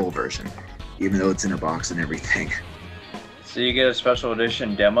than the full version, even though it's in a box and everything. So you get a special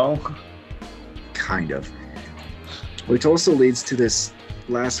edition demo? Kind of. Which also leads to this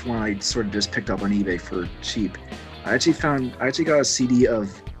last one I sort of just picked up on eBay for cheap. I actually got a CD of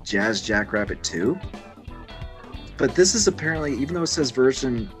Jazz Jackrabbit 2. But this is apparently, even though it says this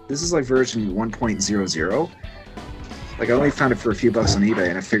is like version 1.00. Like, I only found it for a few bucks on eBay,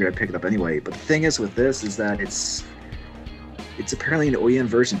 and I figured I'd pick it up anyway. But the thing is with this is that it's apparently an OEM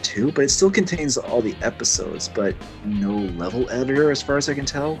version too, but it still contains all the episodes, but no level editor as far as I can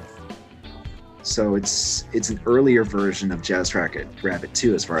tell. So it's an earlier version of Jazz Rabbit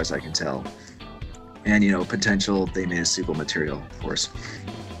 2 as far as I can tell. And, potential they made a sequel material, of course.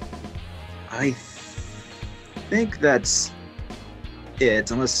 I think that's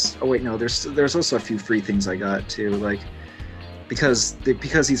it, unless... Oh, wait, no, there's also a few free things I got, too, like... Because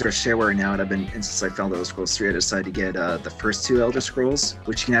these are shareware now, and since I found Elder Scrolls 3, I decided to get the first 2 Elder Scrolls,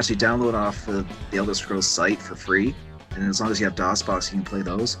 which you can actually download off the Elder Scrolls site for free. And as long as you have DOSBox, you can play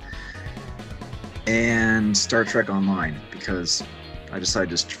those. And Star Trek Online, because I decided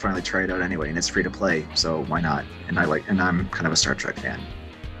to just finally try it out anyway, and it's free to play, so why not? And I'm kind of a Star Trek fan,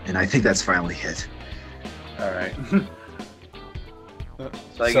 and I think that's finally it. All right.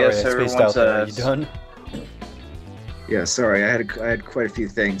 So I guess everyone's Are you done? Yeah, sorry, I had quite a few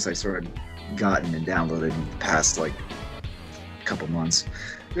things I sort of gotten and downloaded in the past couple months.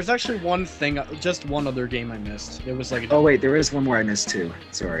 There's actually just one other game I missed. It was like. Oh wait, there is one more I missed too.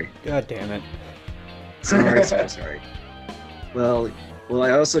 Sorry. God damn it. Sorry. Well,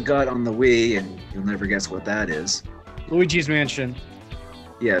 I also got on the Wii, and you'll never guess what that is. Luigi's Mansion.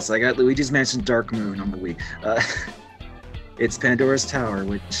 Yes, I got Luigi's Mansion Dark Moon on the Wii. It's Pandora's Tower,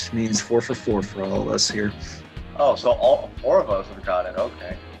 which means 4 for 4 for all of us here. Oh, so all 4 of us have got it.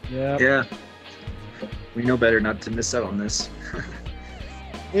 Okay. Yeah. Yeah. We know better not to miss out on this.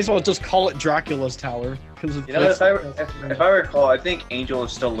 May as well just call it Dracula's Tower. If I recall, I think Angel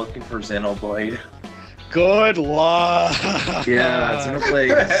is still looking for Xenoblade. Good luck. Yeah,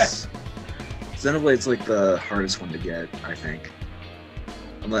 Xenoblade's like the hardest one to get, I think.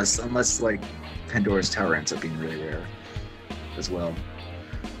 Unless like Pandora's Tower ends up being really rare as well.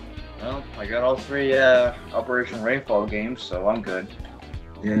 Well, I got all 3 Operation Rainfall games, so I'm good.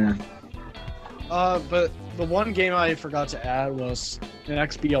 Yeah. But the one game I forgot to add was an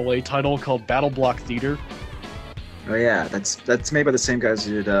XBLA title called Battle Block Theater. Oh yeah, that's made by the same guys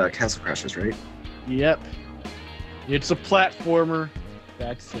who did Castle Crashers, right? Yep. It's a platformer.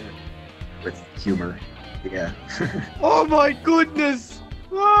 That's it. With humor. Yeah. Oh my goodness!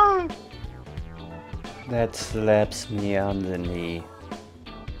 Ah! That slaps me on the knee.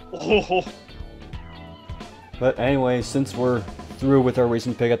 Oh. But anyway, since we're through with our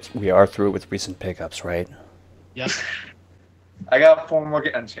recent pickups, we are through with recent pickups, right? Yep. I got 4 more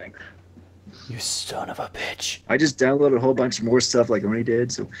games. I'm just kidding. You son of a bitch. I just downloaded a whole bunch more stuff like Oni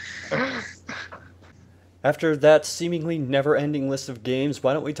did, so... After that seemingly never-ending list of games,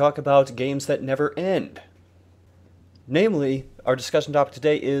 why don't we talk about games that never end? Namely, our discussion topic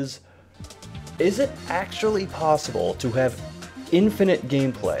today is it actually possible to have infinite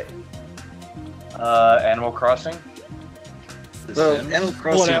gameplay? Animal Crossing? Well, Animal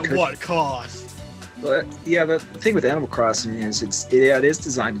Crossing At what cost? Well, yeah, the thing with Animal Crossing is it is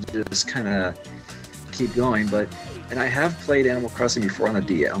designed to just kind of keep going, and I have played Animal Crossing before on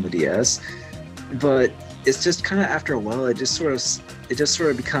the DS, but it's just kind of after a while it just sort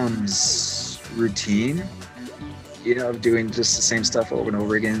of becomes routine, doing just the same stuff over and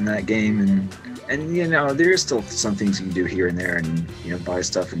over again in that game, and there's still some things you can do here and there, and buy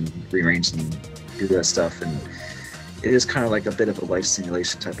stuff and rearrange and do that stuff, and it is kind of like a bit of a life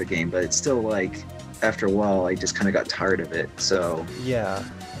simulation type of game, but it's still like after a while I just kind of got tired of it. So yeah,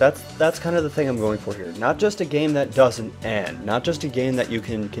 that's kind of the thing I'm going for here. Not just a game that doesn't end, not just a game that you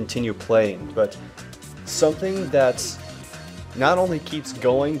can continue playing, but something that's not only keeps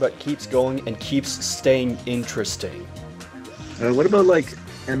going, but keeps going and keeps staying interesting. What about like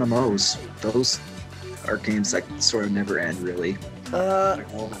MMOs? Those are games that sort of never end, really.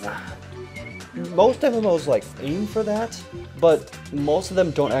 Most MMOs like aim for that, but most of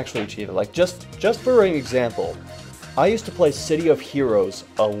them don't actually achieve it. Like just for an example, I used to play City of Heroes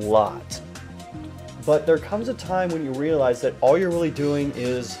a lot, but there comes a time when you realize that all you're really doing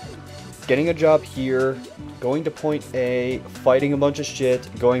is getting a job here, going to point A, fighting a bunch of shit,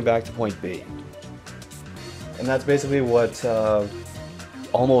 going back to point B. And that's basically what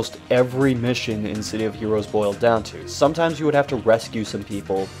almost every mission in City of Heroes boiled down to. Sometimes you would have to rescue some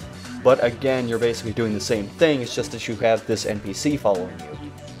people, but again, you're basically doing the same thing, it's just that you have this NPC following you.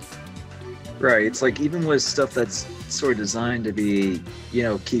 Right, it's like even with stuff that's sort of designed to be,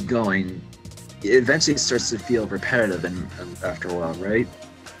 keep going, it eventually starts to feel repetitive after a while, right?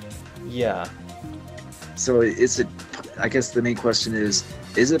 Yeah. So I guess the main question is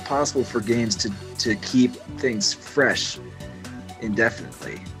it possible for games to keep things fresh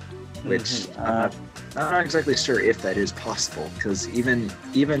indefinitely? Which I'm not exactly sure if that is possible, because even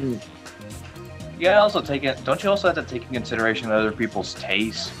Yeah, don't you also have to take in consideration other people's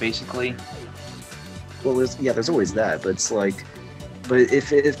tastes, basically? Well, there's always that, but it's like, but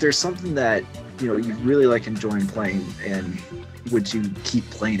if there's something that you really like enjoying playing, and would you keep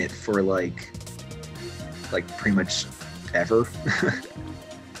playing it for like pretty much ever?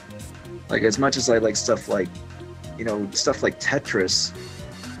 Like, as much as I like stuff like Tetris,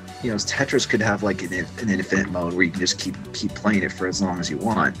 Tetris could have like an infinite mode where you can just keep playing it for as long as you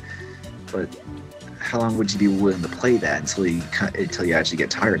want, but how long would you be willing to play that until you actually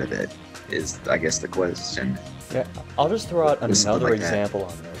get tired of it, is I guess the question. Yeah, I'll just throw out another example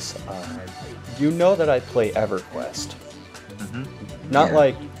on this. You know that I play EverQuest. Not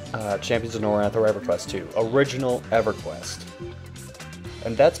like Champions of Norrath or EverQuest 2. Original EverQuest.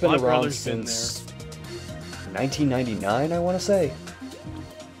 And that's been around since 1999, I want to say.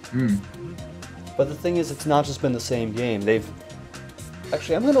 But the thing is, it's not just been the same game.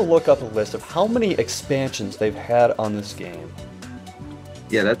 Actually, I'm going to look up a list of how many expansions they've had on this game.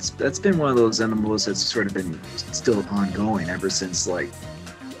 Yeah, that's been one of those MMOs that's sort of been still ongoing ever since, like,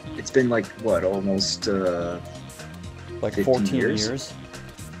 it's been like, what, almost like 14 years?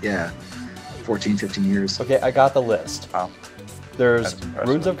 Yeah, 14, 15 years. Okay, I got the list. Wow. There's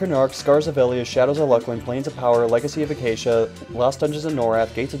Runes of Karnark, Scars of Ilias, Shadows of Luckwin, Plains of Power, Legacy of Acacia, Lost Dungeons of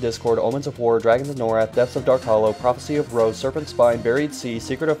Norrath, Gates of Discord, Omens of War, Dragons of Norrath, Depths of Dark Hollow, Prophecy of Rose, Serpent Spine, Buried Sea,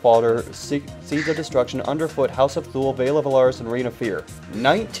 Secret of Falder, Seeds of Destruction, Underfoot, House of Thule, Veil of Alaris, and Reign of Fear.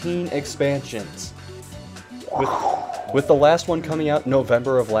 19 expansions. With the last one coming out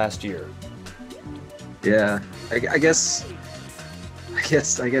November of last year. Yeah, I guess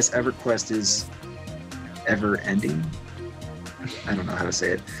EverQuest is ever ending. I don't know how to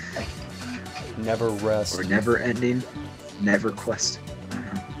say it. Never rest. Or never ending. Never quest. I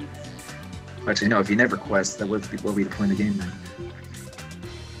don't know. Actually, no, if you never quest, that would be the point of the game then.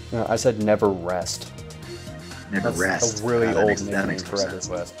 No, I said never rest. Never rest. A really old that name makes for more sense.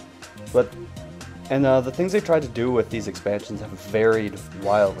 EverQuest. And the things they've tried to do with these expansions have varied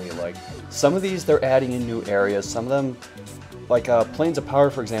wildly. Like, some of these they're adding in new areas. Some of them, like Plains of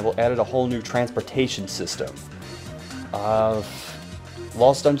Power, for example, added a whole new transportation system.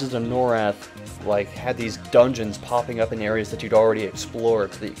 Lost Dungeons of Norrath, like, had these dungeons popping up in areas that you'd already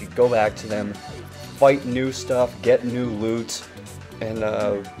explored, so that you could go back to them, fight new stuff, get new loot, and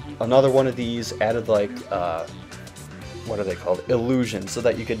another one of these added, like, what are they called? Illusions, so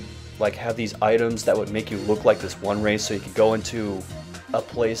that you could, like, have these items that would make you look like this one race, so you could go into a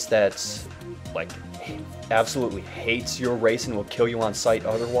place that's, like, absolutely hates your race and will kill you on sight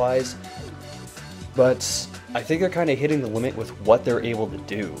otherwise. But I think they're kind of hitting the limit with what they're able to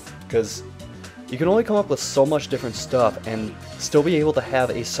do, because you can only come up with so much different stuff and still be able to have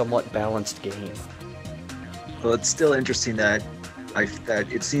a somewhat balanced game. Well, it's still interesting that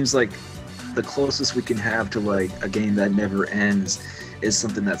it seems like the closest we can have to like a game that never ends is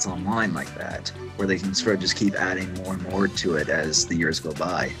something that's online like that, where they can sort of just keep adding more and more to it as the years go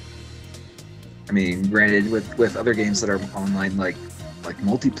by. I mean, granted, with other games that are online, like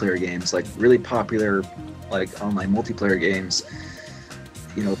multiplayer games, like really popular like online multiplayer games,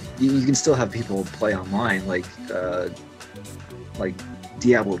 you know, you can still have people play online, like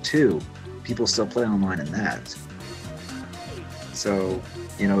Diablo 2. People still play online in that. So,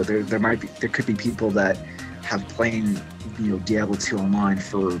 you know, there could be people that have playing, you know, Diablo 2 online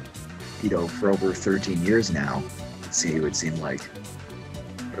for, you know, for over 13 years now. It would seem like,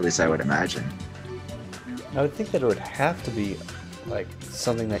 or at least I would imagine. I would think that it would have to be like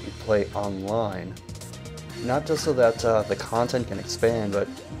something that you play online, not just so that the content can expand, but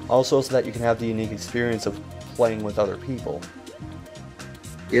also so that you can have the unique experience of playing with other people.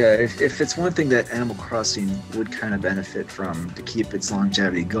 Yeah, if it's one thing that Animal Crossing would kind of benefit from to keep its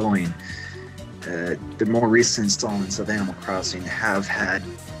longevity going, the more recent installments of Animal Crossing have had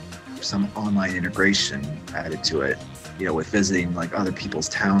some online integration added to it, you know, with visiting like other people's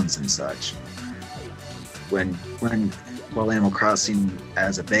towns and such. While Animal Crossing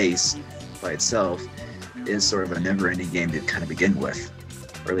as a base by itself is sort of a never-ending game to kind of begin with,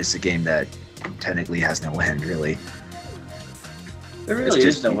 or at least a game that technically has no end, really. There really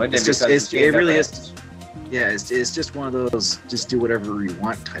is no end. It really is. Yeah, it's just one of those just do whatever you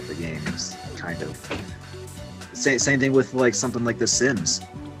want type of games, kind of. Same thing with like something like the Sims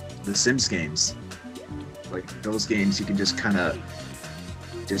games. Like those games, you can just kind of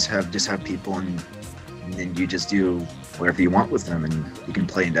just have people and then you just do whatever you want with them, and you can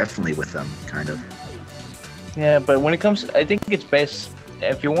play indefinitely with them, kind of. Yeah, but when it comes, I think it's best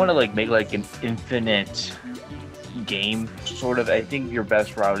if you want to like make like an infinite game, sort of. I think your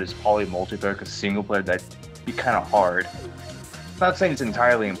best route is probably multiplayer, because single player that'd be kind of hard. Not saying it's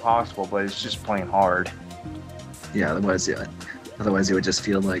entirely impossible, but it's just plain hard. Yeah, otherwise it would just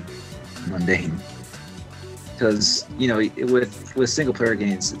feel like mundane. Because, you know, with single player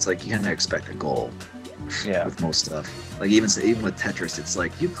games, it's like you kind of expect a goal. Yeah. With most stuff, like even with Tetris, it's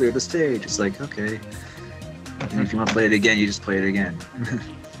like you clear the stage. It's like, okay, and if you want to play it again, you just play it again.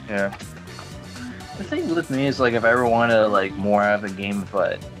 Yeah. The thing with me is like if I ever want to like more out of a game,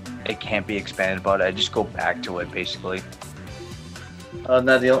 but it can't be expanded about it, I just go back to it basically. Now,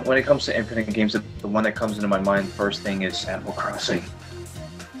 when it comes to infinite games, the one that comes into my mind first thing is Animal Crossing.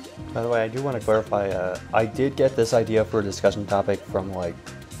 By the way, I do want to clarify, I did get this idea for a discussion topic from like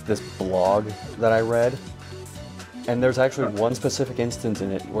this blog that I read, and there's actually one specific instance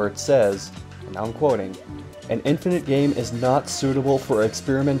in it where it says, and I'm quoting, "An infinite game is not suitable for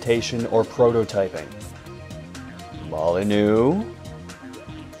experimentation or prototyping." Molyneux?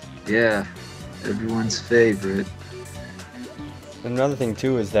 Yeah, everyone's favorite. Another thing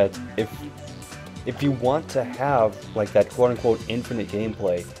too is that if you want to have like that quote-unquote infinite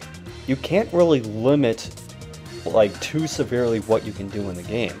gameplay, you can't really limit like too severely what you can do in the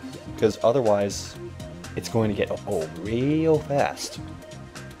game, because otherwise it's going to get old real fast.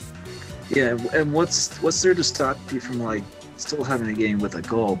 Yeah, and what's there to stop you from like still having a game with a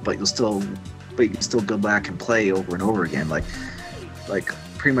goal, but you can still go back and play over and over again, like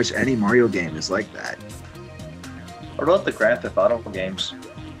pretty much any Mario game is like that. What about the Grand Theft Auto games?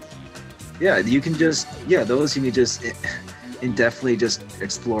 Yeah, you can just those you can just indefinitely just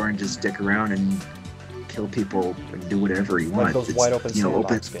explore and just dick around and kill people and do whatever you want. Like those wide open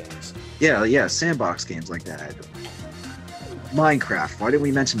sandbox games. Yeah, sandbox games like that. Minecraft. Why didn't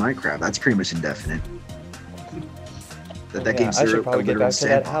we mention Minecraft? That's pretty much indefinite. That game's I should probably get back to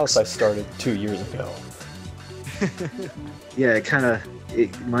that house I started 2 years ago. Yeah,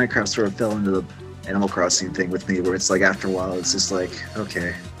 Minecraft sort of fell into the Animal Crossing thing with me, where it's like after a while it's just like,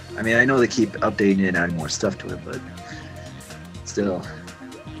 okay. I mean, I know they keep updating it and adding more stuff to it, but still.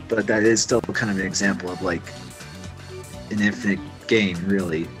 But that is still kind of an example of like an infinite game,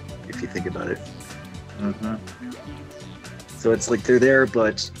 really, if you think about it. Mm-hmm. So it's like they're there,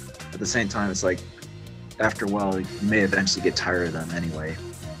 but at the same time, it's like after a while, you may eventually get tired of them anyway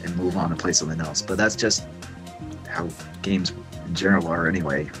and move on and play something else. But that's just how games in general are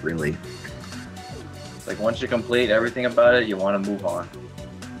anyway, really. It's like once you complete everything about it, you want to move on.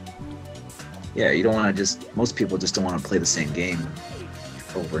 Yeah, you don't want to most people just don't want to play the same game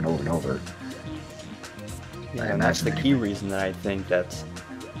over and over and over. Yeah, and that's the key reason that I think that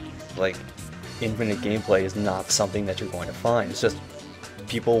like infinite gameplay is not something that you're going to find. It's just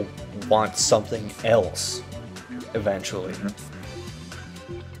people want something else eventually.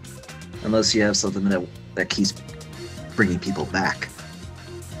 Mm-hmm. Unless you have something that keeps bringing people back.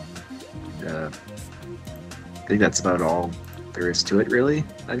 I think that's about all there is to it, really,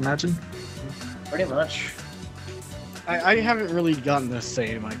 I imagine. Pretty much. I haven't really gotten to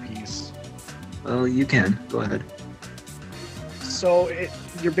say my piece. Well, you can. Go ahead. So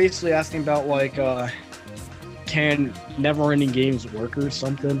you're basically asking about like, can never-ending games work or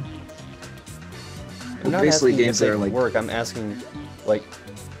something? I'm not basically asking games if that are they like work. I'm asking Like,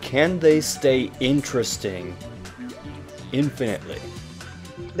 can they stay interesting infinitely?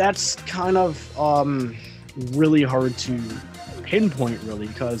 That's kind of really hard to pinpoint, really,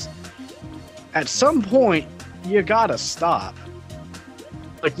 because at some point you gotta stop.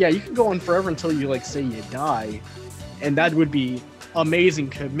 Like, yeah, you can go on forever until you, like, say you die, and that would be amazing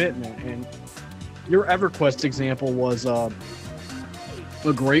commitment. And your EverQuest example was a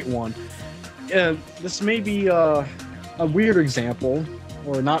great one. This may be a weird example,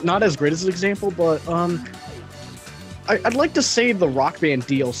 or not as great as an example, but I'd like to say the Rock Band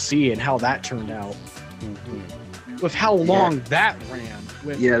DLC and how that turned out. Mm-hmm. With how long that ran,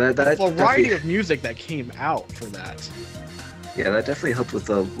 with the variety of music that came out for that. Yeah, that definitely helped with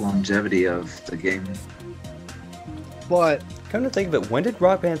the longevity of the game. But come to think of it, when did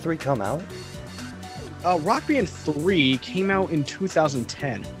Rock Band 3 come out? Rock Band 3 came out in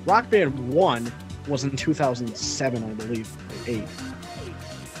 2010. Rock Band 1 was in 2007, I believe, or 8.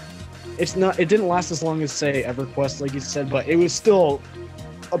 It didn't last as long as, say, EverQuest, like you said, but it was still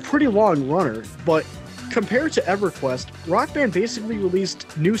a pretty long runner. But compared to EverQuest, Rock Band basically released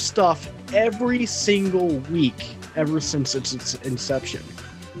new stuff every single week ever since its inception.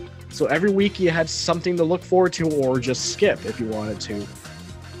 So every week you had something to look forward to, or just skip if you wanted to.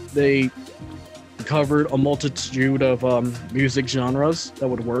 They covered a multitude of music genres that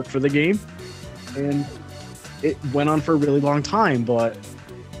would work for the game, and it went on for a really long time. But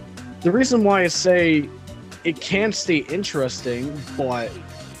the reason why I say it can stay interesting, but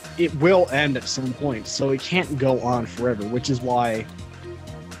it will end at some point, so it can't go on forever, which is why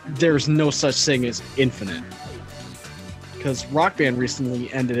there's no such thing as infinite. Because Rock Band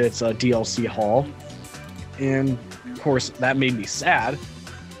recently ended its DLC haul, and of course that made me sad,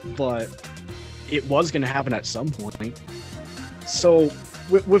 but it was going to happen at some point. So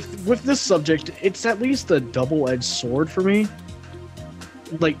with this subject, it's at least a double-edged sword for me.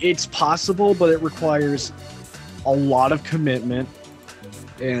 Like, it's possible, but it requires a lot of commitment,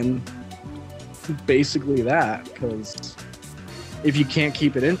 and basically that, because if you can't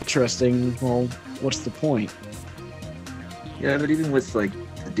keep it interesting, well, what's the point? Yeah, but even with, like,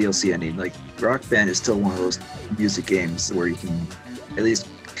 the DLC ending, like, Rock Band is still one of those music games where you can at least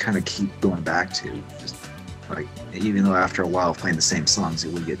kind of keep going back to. Just, like, even though after a while playing the same songs,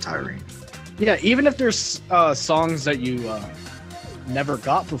 it would get tiring. Yeah, even if there's songs that you never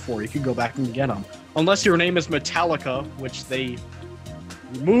got before, you can go back and get them. Unless your name is Metallica, which they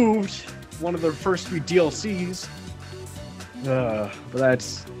removed one of their first few DLCs. But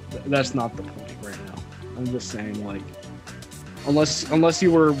that's not the point right now. I'm just saying, like, unless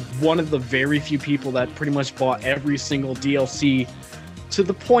you were one of the very few people that pretty much bought every single DLC to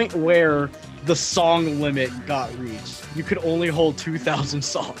the point where the song limit got reached. You could only hold 2,000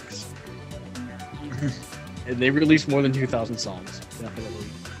 songs. And they released more than 2,000 songs, definitely.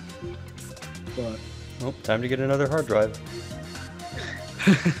 But well, time to get another hard drive.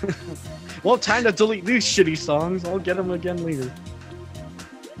 well, time to delete these shitty songs. I'll get them again later.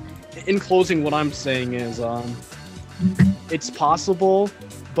 In closing, what I'm saying is, it's possible,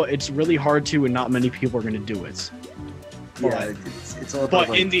 but it's really hard to, and not many people are going to do it. Yeah, it's all about.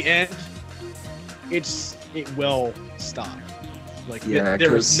 But in the end, it will stop. Like, yeah,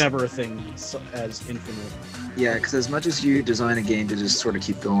 there is never a thing as infinite. Yeah, because as much as you design a game to just sort of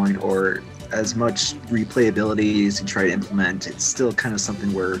keep going, or as much replayability as you try to implement, it's still kind of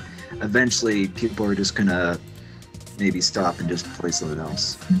something where eventually people are just gonna maybe stop and just play something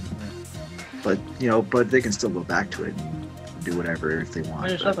else. But they can still go back to it and do whatever if they want.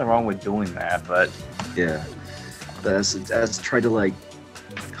 There's nothing wrong with doing that, but yeah. But as try to, like,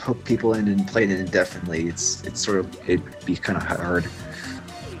 hook people in and play it indefinitely, it'd be kind of hard.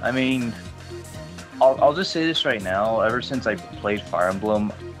 I mean, I'll just say this right now. Ever since I played Fire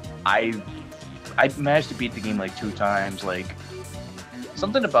Emblem, I managed to beat the game like 2 times. Like,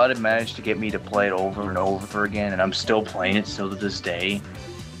 something about it managed to get me to play it over and over again, and I'm still playing it still to this day.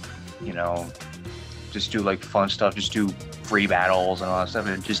 You know, just do like fun stuff, just do free battles and all that stuff,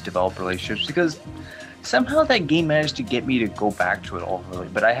 and just develop relationships, because somehow that game managed to get me to go back to it overly.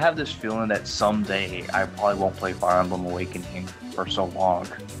 But I have this feeling that someday I probably won't play Fire Emblem Awakening for so long,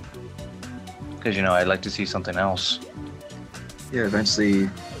 because I'd like to see something else. Yeah, eventually,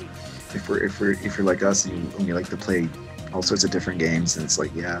 if you're like us and you like to play all sorts of different games, and it's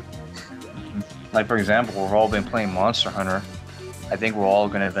like, yeah. Like, for example, we've all been playing Monster Hunter. I think we're all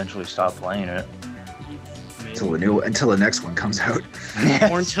going to eventually stop playing it. Until the next one comes out.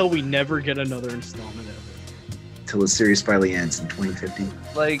 Or until we never get another installment ever. Until the series finally ends in 2050.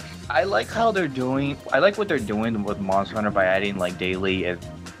 Like, I like what they're doing with Monster Hunter by adding, like, daily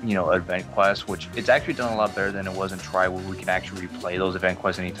event quests, which it's actually done a lot better than it was in Try, where we can actually replay those event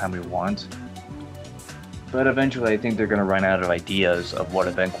quests anytime we want. But eventually, I think they're going to run out of ideas of what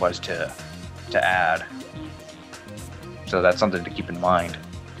event quest to add. So that's something to keep in mind.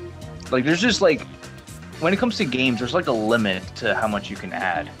 Like, there's just like, when it comes to games, there's like a limit to how much you can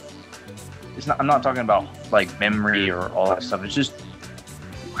add. I'm not talking about like memory or all that stuff. It's just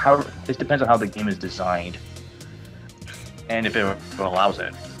it depends on how the game is designed and if it allows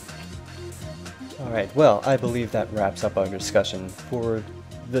it. Alright, well, I believe that wraps up our discussion for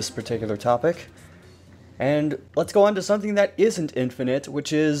this particular topic. And let's go on to something that isn't infinite,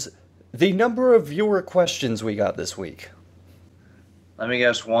 which is the number of viewer questions we got this week. Let me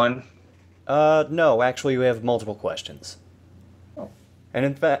guess, one? No, actually we have multiple questions. Oh. And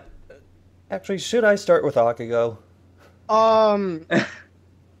in fact, actually, should I start with Akugo?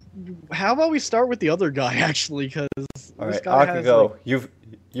 How about we start with the other guy, actually, because All right, Akugo,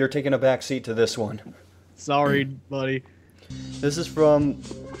 you're taking a back seat to this one. Sorry, buddy. This is from...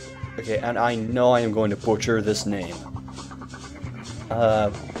 Okay, and I know I am going to butcher this name.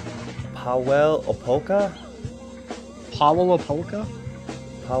 Powell Opoka? Powell Opoka?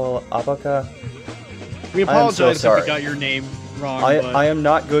 Powell Opoka? We apologize if we got your name wrong. I am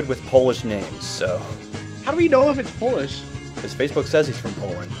not good with Polish names, so... How do we know if it's Polish? His Facebook says he's from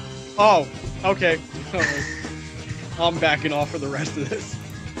Poland. Oh, okay. I'm backing off for the rest of this.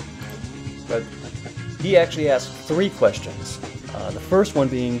 But he actually asked 3 questions. The first one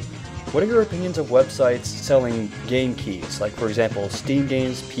being, what are your opinions of websites selling game keys? Like, for example, Steam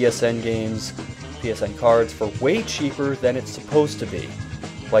games, PSN games, PSN cards for way cheaper than it's supposed to be.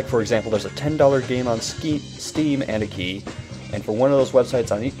 Like, for example, there's a $10 game on Steam and a key, and for one of those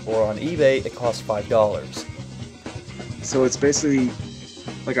websites on eBay, it costs $5. So it's basically,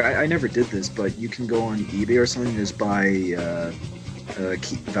 like, I never did this, but you can go on eBay or something and just buy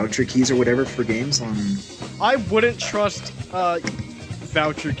voucher keys or whatever for games on... I wouldn't trust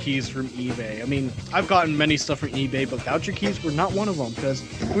voucher keys from eBay. I mean, I've gotten many stuff from eBay, but voucher keys were not one of them, because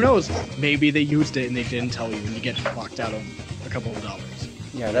who knows, maybe they used it and they didn't tell you, and you get fucked out of a couple of dollars.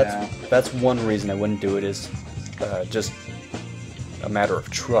 Yeah, that's one reason I wouldn't do it, is just a matter of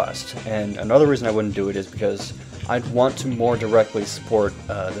trust. And another reason I wouldn't do it is because I'd want to more directly support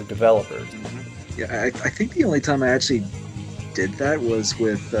the developers. Yeah, I think the only time I actually did that was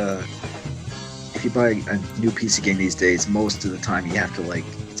with, if you buy a new PC game these days, most of the time you have to, like,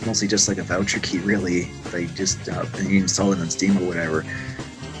 it's mostly just like a voucher key, really. They just, and you install it on Steam or whatever.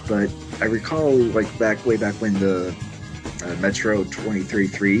 But I recall, like, way back when the Metro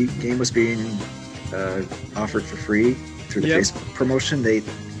 2033 game was being offered for free through the Facebook promotion,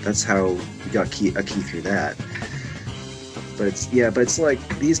 that's how we got a key through that. But it's like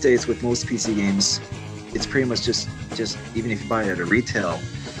these days with most PC games, it's pretty much just even if you buy it at a retail,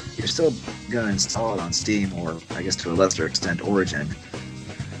 you're still gonna install it on Steam or, I guess to a lesser extent, Origin.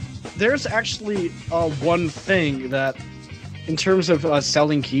 There's actually one thing that, in terms of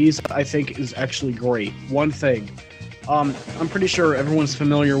selling keys, I think is actually great. One thing. I'm pretty sure everyone's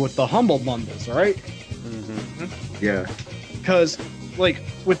familiar with the Humble Bundles, right? Mm-hmm. Yeah. Because, like,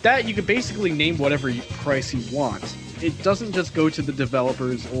 with that, you can basically name whatever price you want. It doesn't just go to the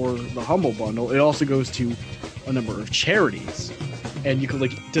developers or the Humble Bundle, it also goes to a number of charities. And you can,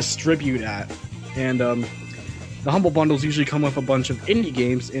 like, distribute that. And the Humble Bundles usually come with a bunch of indie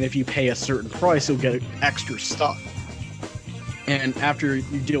games, and if you pay a certain price, you'll get extra stuff. And after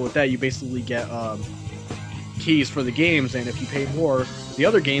you deal with that, you basically get keys for the games, and if you pay more, the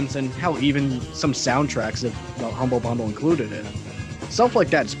other games, and hell, even some soundtracks if the Humble Bundle included it. Stuff like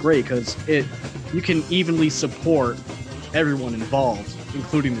that's great, because you can evenly support everyone involved,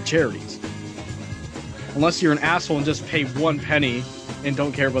 including the charities. Unless you're an asshole and just pay 1 penny and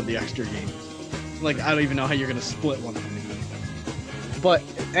don't care about the extra games. Like, I don't even know how you're gonna split 1 penny. But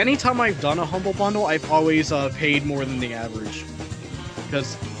anytime I've done a Humble Bundle, I've always paid more than the average.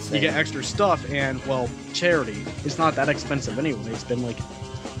 Because you get extra stuff, and, well, charity. It's not that expensive anyway. It's been, like,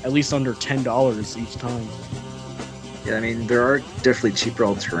 at least under $10 each time. Yeah, I mean, there are definitely cheaper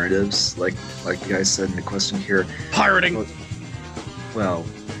alternatives, like you guys said in the question here. Pirating! Well,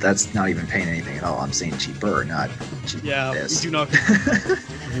 that's not even paying anything at all. I'm saying cheaper, not cheap. Yeah, we do not.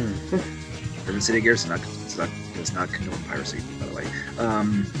 RiverCityGamers does not condone piracy, by the way.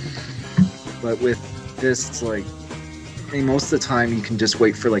 But with this, it's like, I mean, most of the time you can just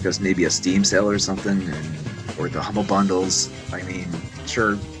wait for like maybe a Steam sale or something, or the Humble Bundles. I mean,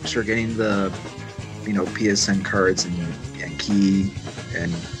 sure, getting the PSN cards and key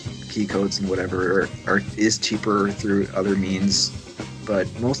codes and whatever is cheaper through other means. But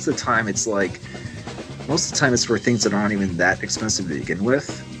most of the time, it's like most of the time it's for things that aren't even that expensive to begin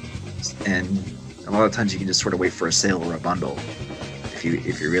with, and a lot of times you can just sort of wait for a sale or a bundle if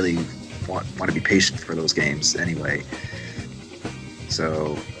you really want to be patient for those games anyway.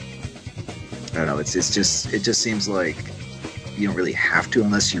 So I don't know. It just seems like you don't really have to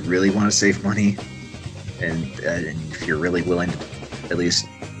unless you really want to save money, and if you're really willing to at least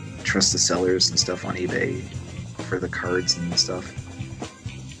trust the sellers and stuff on eBay for the cards and stuff.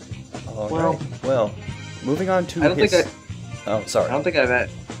 All right. Well, moving on to Oh, sorry. I don't think I've had.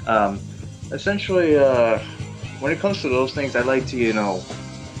 Essentially, when it comes to those things, I like to,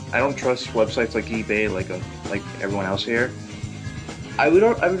 I don't trust websites like eBay, like everyone else here. I would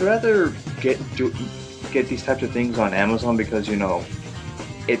rather get these types of things on Amazon because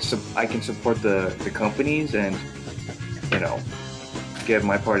I can support the companies and get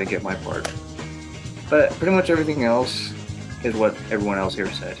my part. But pretty much everything else is what everyone else here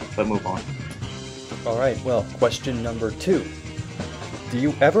said. But move on. All right. Well, question number 2. Do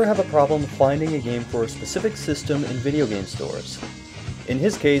you ever have a problem finding a game for a specific system in video game stores? In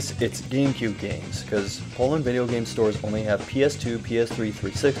his case, it's GameCube games, because Poland video game stores only have PS2, PS3,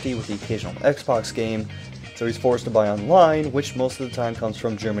 360 with the occasional Xbox game, so he's forced to buy online, which most of the time comes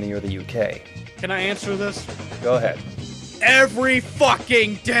from Germany or the UK. Can I answer this? Go ahead. Every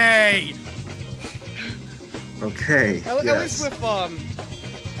fucking day! Okay. At least with,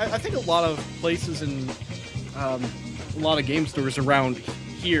 I think a lot of places in, a lot of game stores around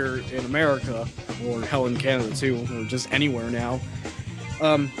here in America, or hell in Canada too, or just anywhere now,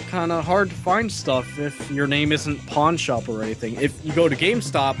 kind of hard to find stuff if your name isn't Pawn Shop or anything. If you go to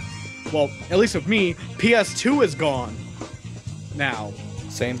GameStop, well, at least with me, PS2 is gone now.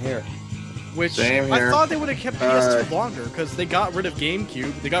 Same here. Which Same here. I thought they would have kept PS2 longer, because they got rid of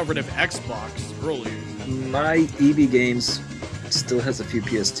GameCube, they got rid of Xbox earlier. My EB Games still has a few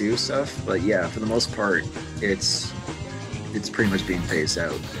PS2 stuff, but yeah, for the most part, it's pretty much being phased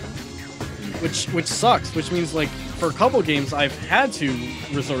out. Which sucks, which means, like, for a couple games I've had to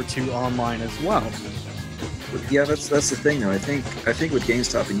resort to online as well. Yeah, that's the thing though. I think with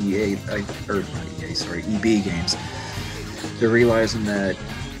GameStop and EB Games, they're realizing that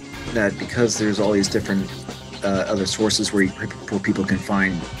because there's all these different other sources where people can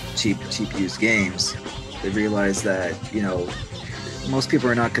find cheap used games, they realize that most people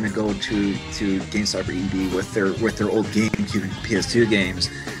are not going to go to GameStop or EB with their old GameCube and PS2 games,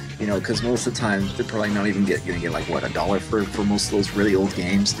 because most of the time they're probably not even going to get like what, $1 for most of those really old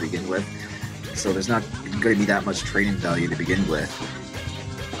games to begin with. So there's not going to be that much trading value to begin with,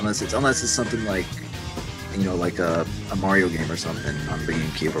 unless it's something like like a Mario game or something on the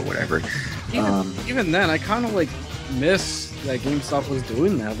GameCube or whatever. Even then, I kind of miss that GameStop was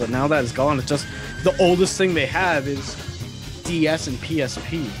doing that, but now that it's gone, it's just the oldest thing they have is DS and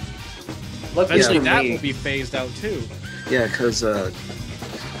PSP. Eventually, that will be phased out too. Yeah, because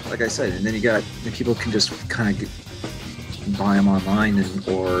like I said, and then people can just kind of buy them online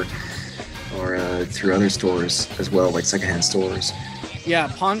or through other stores as well, like secondhand stores.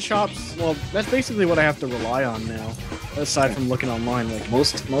 Yeah, pawn shops. Well, that's basically what I have to rely on now, aside from looking online. Like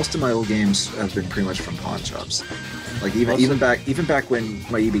most of my old games have been pretty much from pawn shops. Like even back when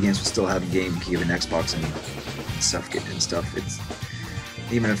my EB Games was still having GameCube and Xbox and stuff. It's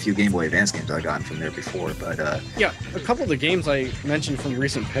even a few Game Boy Advance games I gotten from there before. But yeah, a couple of the games I mentioned from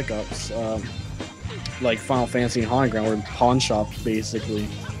recent pickups, like Final Fantasy and Haunting Ground, were pawn shops basically.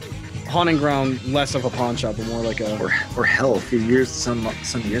 Haunting Ground less of a pawn shop, but more like a or hell, a few years some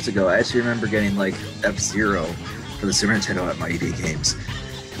years ago, I actually remember getting like F-Zero for the Super Nintendo at my EB Games,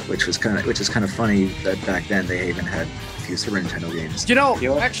 which is kind of funny that back then they even had a few Super Nintendo games.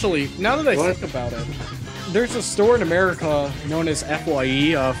 Actually, now that I think about it, there's a store in America known as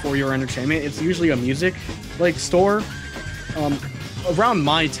FYE, For Your Entertainment. It's usually a music store. Around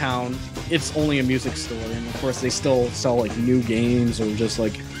my town, it's only a music store, and of course they still sell like new games or just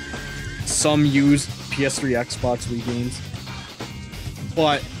like some used PS3, Xbox Wii games.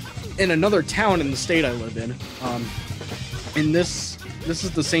 But in another town in the state I live in this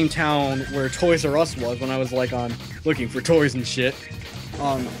is the same town where Toys R Us was when I was looking for toys and shit.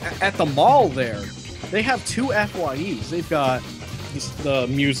 At the mall there, they have 2 FYEs. They've got the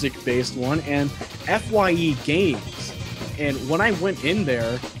music-based one and FYE Games. And when I went in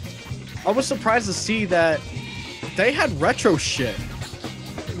there, I was surprised to see that they had retro shit,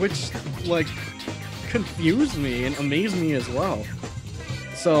 which confused me and amazed me as well.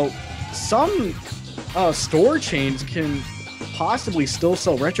 So some store chains can possibly still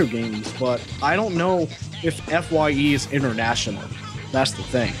sell retro games, but I don't know if FYE is international. That's the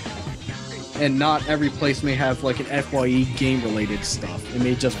thing. And not every place may have like an FYE game related stuff. It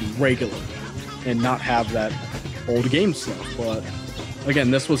may just be regular. and not have that old game stuff. But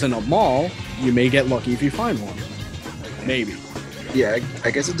again, this was in a mall. You may get lucky if you find one. Maybe. Yeah,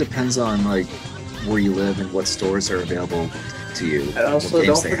 I guess it depends on like where you live and what stores are available to you. And also,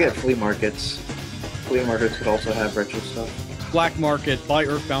 don't forget flea markets. Flea markets could also have retro stuff. Black market, buy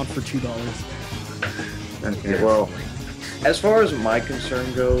Earthbound for $2. Okay, well, as far as my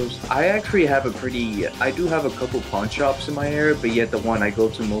concern goes, I actually have I do have a couple pawn shops in my area, but yet the one I go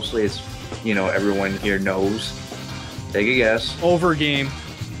to mostly is, everyone here knows. Take a guess. Overgame.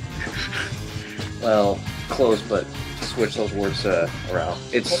 Well, close, but switch those words around.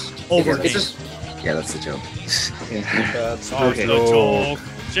 It's Overgame. It's just, Yeah, that's the joke. That's Okay. Joke.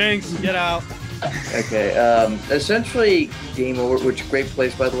 Jinx, get out. Okay, essentially Game Over, which is a great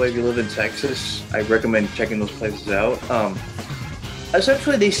place, by the way, if you live in Texas. I recommend checking those places out.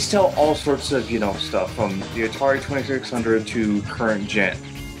 Essentially, they sell all sorts of, stuff, from the Atari 2600 to current gen.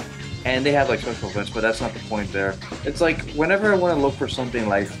 And they have, like, special events, but that's not the point there. It's like, whenever I want to look for something,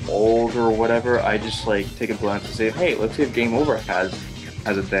 like, old or whatever, I just, like, take a glance and say, hey, let's see if Game Over has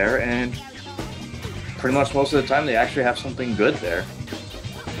it there, and pretty much most of the time, they actually have something good there.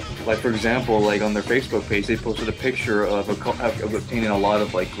 Like, for example, like on their Facebook page, they posted a picture of obtaining a lot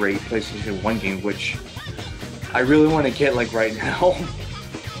of like great PlayStation 1 games, which I really want to get like right now.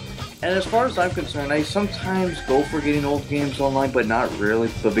 And as far as I'm concerned, I sometimes go for getting old games online, but not really.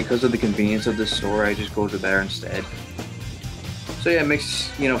 But because of the convenience of the store, I just go to there instead. So yeah, it makes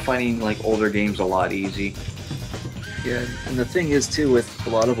finding like older games a lot easy. Yeah, and the thing is too, with a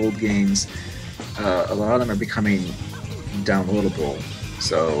lot of old games, a lot of them are becoming downloadable.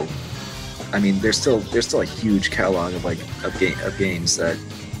 So, I mean, there's still a huge catalog of games that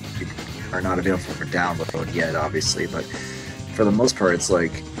are not available for download yet, obviously. But for the most part, it's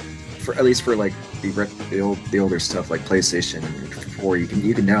like, at least for like the older stuff like PlayStation 4, you can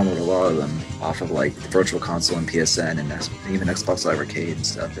download a lot of them off of like the Virtual Console and PSN and even Xbox Live Arcade and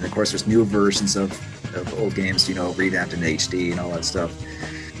stuff. And of course, there's new versions of old games, revamped in HD and all that stuff.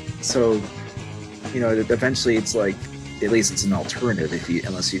 So, eventually it's like, at least it's an alternative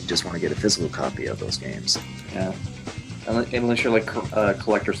unless you just want to get a physical copy of those games. Yeah, unless you're like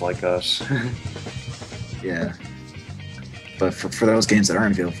collectors like us. Yeah, but for those games that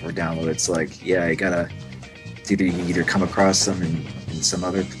aren't available for download, it's like, yeah, you can either come across them in some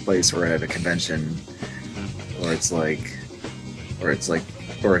other place or at a convention, or if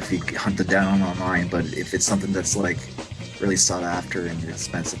you hunt them down online. But if it's something that's like really sought after and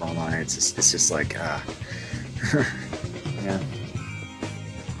expensive online, it's just like Yeah.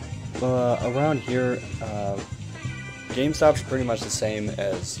 Around here, GameStop's pretty much the same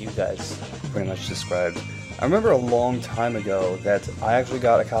as you guys pretty much described. I remember a long time ago that I actually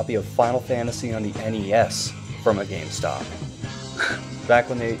got a copy of Final Fantasy on the NES from a GameStop.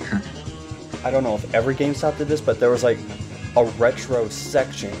 Back when I don't know if every GameStop did this, but there was like a retro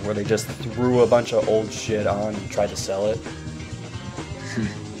section where they just threw a bunch of old shit on and tried to sell it.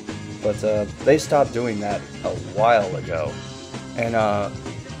 But they stopped doing that a while ago. And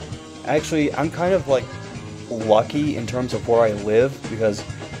actually, I'm kind of like lucky in terms of where I live, because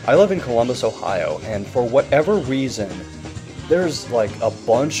I live in Columbus, Ohio, and for whatever reason, there's like a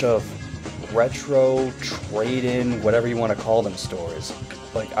bunch of retro, trade-in, whatever you want to call them, stores.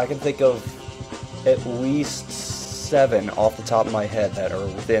 Like, I can think of at least 7 off the top of my head that are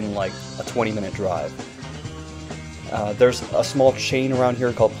within like a 20-minute drive. There's a small chain around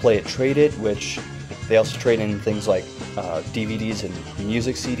here called Play It Trade It, which they also trade in things like DVDs and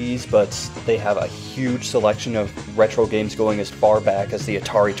music CDs, but they have a huge selection of retro games going as far back as the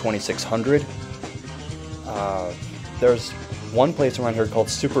Atari 2600. There's one place around here called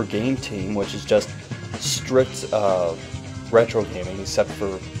Super Game Team, which is just strict retro gaming, except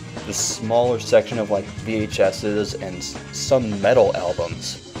for the smaller section of like VHSs and some metal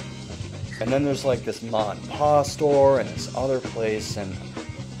albums. And then there's like this Ma and Pa store and this other place, and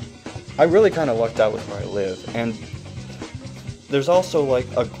I really kind of lucked out with where I live. And there's also like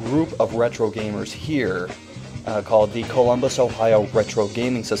a group of retro gamers here called the Columbus, Ohio Retro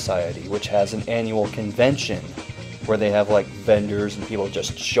Gaming Society, which has an annual convention where they have like vendors and people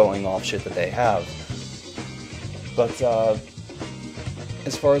just showing off shit that they have. But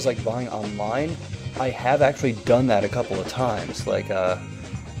as far as like buying online, I have actually done that a couple of times. Like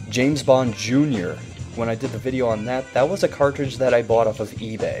James Bond Jr., when I did the video on that, that was a cartridge that I bought off of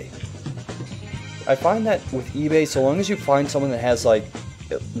eBay. I find that with eBay, so long as you find someone that has like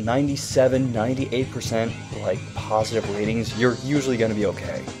 97, 98% like positive ratings, you're usually going to be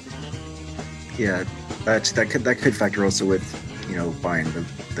okay. Yeah, that could factor also with, you know, buying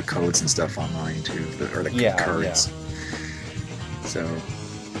the codes and stuff online too, or the cards. Yeah. So,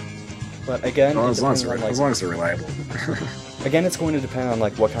 But again, Well, it as long as, depends on, like, as long as they're reliable. again, it's going to depend on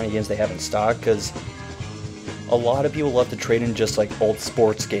like what kind of games they have in stock, because a lot of people love to trade in just like old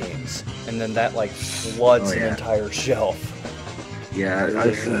sports games, and then that like floods an entire shelf. Yeah,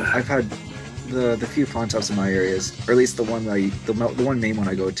 I've had the few pawn shops in my areas, or at least the one main one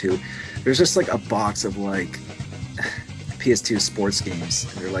I go to. There's just like a box of like PS2 sports games,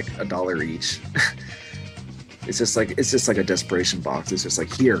 and they're like $1 each. It's just like a desperation box. It's just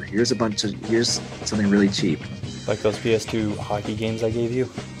like here's something really cheap. Like those PS2 hockey games I gave you.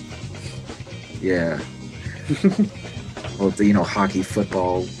 Yeah. Well, hockey,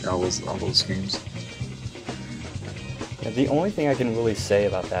 football, all those games. Yeah, the only thing I can really say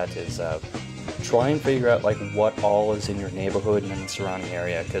about that is try and figure out like what all is in your neighborhood and in the surrounding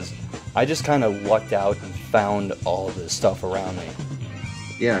area, because I just kind of lucked out and found all of this stuff around me.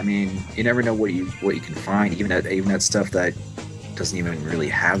 Yeah, I mean, you never know what you can find, even at stuff that doesn't even really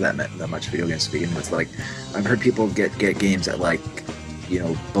have that much video games to begin with. Like, I've heard people get games at like,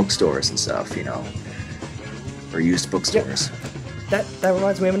 bookstores and stuff, or used bookstores. Yeah. That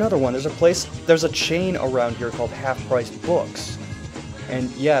reminds me of another one. There's a chain around here called Half Price Books,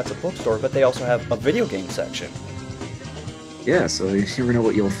 and yeah, it's a bookstore, but they also have a video game section. Yeah, so you never know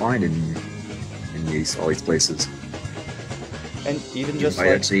what you'll find in all these places. And even just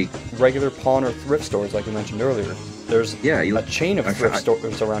regular pawn or thrift stores, like we mentioned earlier. There's a chain of thrift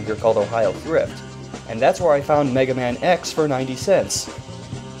stores around here called Ohio Thrift, and that's where I found Mega Man X for 90 cents.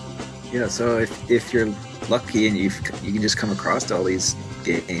 Yeah, so if you're lucky and you can just come across all these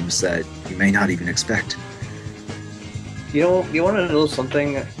games that you may not even expect. You want to know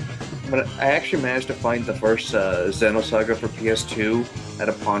something? But I actually managed to find the first Xenosaga for PS2 at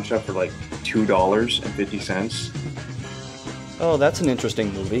a pawn shop for like $2.50. Oh, that's an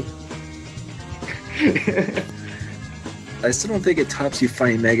interesting movie. I still don't think it tops you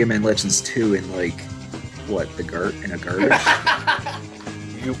finding Mega Man Legends 2 in like in a garbage.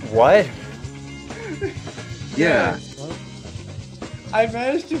 You what? Yeah. I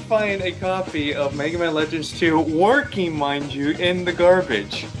managed to find a copy of Mega Man Legends 2, working, mind you, in the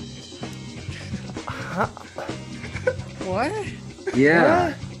garbage. What?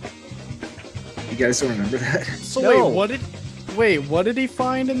 Yeah. You guys don't remember that? So No. what did he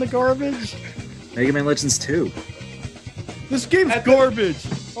find in the garbage? Mega Man Legends 2. This game's garbage.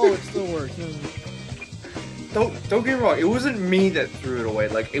 Oh, it still works. Don't get me wrong. It wasn't me that threw it away.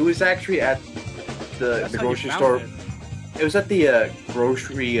 Like, it was actually at the grocery store. It was at the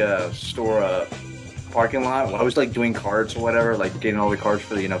grocery store parking lot. I was like doing cards or whatever, like getting all the cards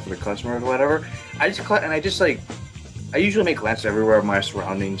for the for the customers or whatever. I usually make glances everywhere of my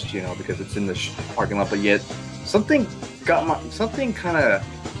surroundings, because it's in the parking lot. But yet, something kind of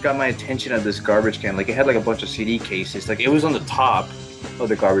got my attention at this garbage can. Like, it had like a bunch of CD cases. Like, it was on the top of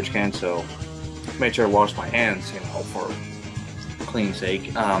the garbage can, so made sure I washed my hands, for clean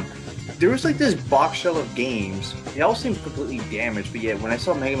sake. There was like this box shell of games. They all seemed completely damaged, but yet when I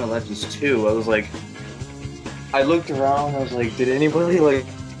saw Mega Man Legends 2, I was like, I looked around, I was like, did anybody like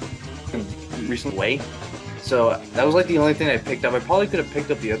recently wait? So that was like the only thing I picked up. I probably could have picked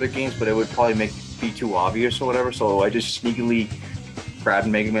up the other games, but it would probably be too obvious or whatever. So I just sneakily grabbed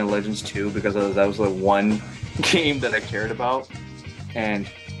Mega Man Legends 2 because that was the one game that I cared about, and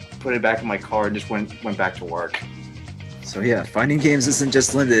put it back in my car and just went back to work. So yeah, finding games isn't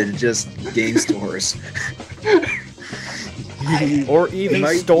just limited to just game stores. Or even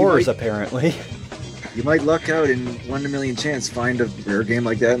stores, apparently. You might luck out in 1 in a million chance find a rare game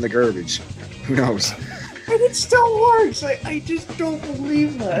like that in the garbage. Who knows? And it still works! I just don't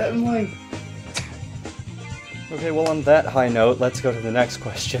believe that. I'm like... Okay, well, on that high note, let's go to the next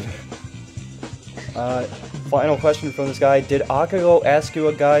question. Final question from this guy. Did Akago ask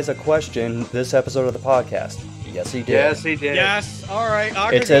you guys a question this episode of the podcast? Yes, he did. Yes, he did. Yes, alright,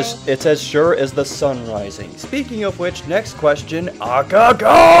 Akago. It's as sure as the sun rising. Speaking of which, next question,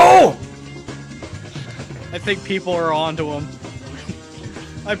 Akago! I think people are onto him.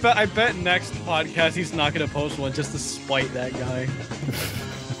 I bet next podcast he's not gonna post one just to spite that guy.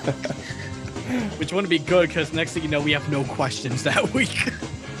 Which wouldn't be good, because next thing you know, we have no questions that week.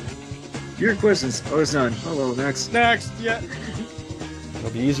 Your questions. Oh, it's done. Hello, next. Next, yeah.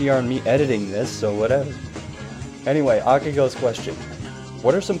 It'll be easier on me editing this, so whatever. Anyway, Akago's question.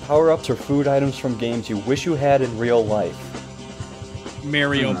 What are some power-ups or food items from games you wish you had in real life?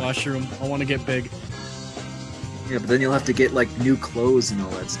 Mario mushroom. I want to get big. Yeah, but then you'll have to get, like, new clothes and all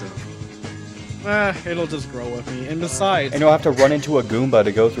that stuff. It'll just grow with me. And besides... And you'll have to run into a Goomba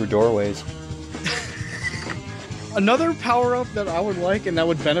to go through doorways. Another power-up that I would like, and that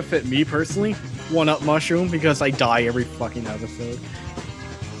would benefit me personally, 1-Up Mushroom, because I die every fucking episode.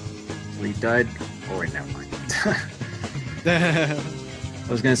 Well, he died. Oh, wait, never mind.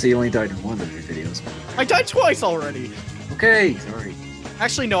 I I was gonna say he only died in one of the videos. died twice already. Okay, sorry.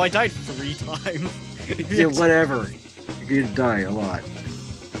 Actually, no, I died 3 times. Yeah, whatever. You're gonna die a lot.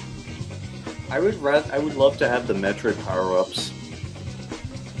 I would love to have the Metroid power-ups.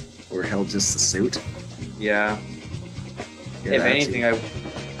 Or hell, just the suit. Yeah. Yeah, If that anything,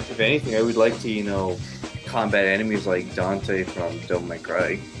 I would like to, combat enemies like Dante from Devil May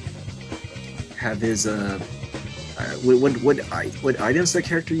Cry. have his would items the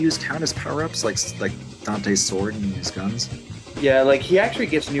character use count as power-ups, like Dante's sword and his guns? Yeah, like he actually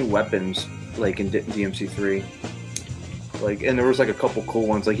gets new weapons, like in DMC3. Like, and there was like a couple cool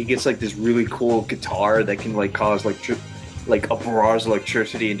ones. Like he gets like this really cool guitar that can like cause like a barrage of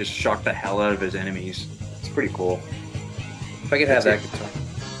electricity and just shock the hell out of his enemies. It's pretty cool. If I could have that guitar,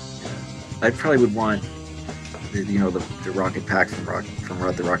 I probably would want the rocket pack from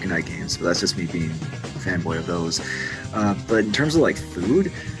the Rocket Knight games, but that's just me being a fanboy of those. But in terms of like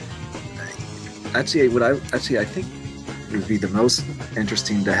food, I think it would be the most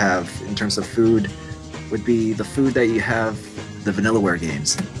interesting to have in terms of food would be the food that you have the Vanillaware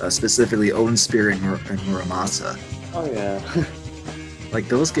games, specifically Odin Spear and Muramasa. oh yeah. Like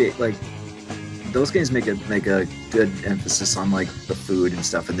those games make a good emphasis on like the food and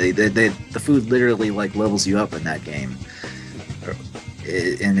stuff, and the food literally like levels you up in that game,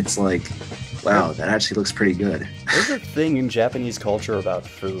 and it's like, wow, that actually looks pretty good. There's a thing in Japanese culture about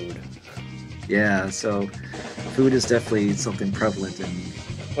food. Yeah, so food is definitely something prevalent in.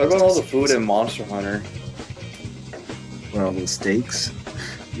 What about all the food in Monster Hunter? Well, the steaks.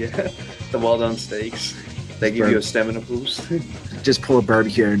 Yeah, the well-done steaks. They give you a stamina boost. Just pull a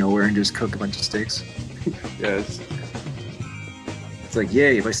barbecue out of nowhere and just cook a bunch of steaks. Yes. It's like,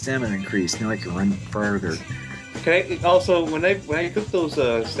 yay, my stamina increased. Now I can run farther. Can I also, when I cook those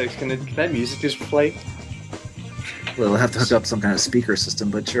steaks, can that music just play? Well, I'll have to hook up some kind of speaker system,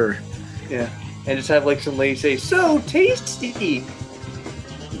 but sure. Yeah. And just have like some lady say, "So tasty."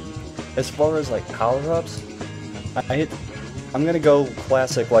 As far as like power-ups, I'm gonna go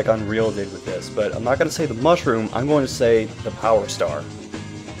classic like Unreal did with this, but I'm not gonna say the mushroom, I'm going to say the Power Star.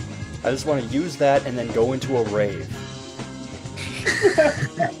 I just want to use that and then go into a rave.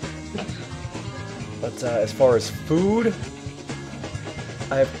 But as far as food,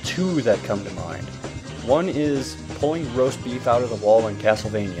 I have 2 that come to mind. One is pulling roast beef out of the wall in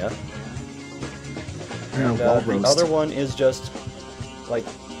Castlevania. And the other one is just like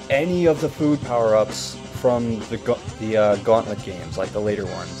any of the food power-ups from the Gauntlet games, like the later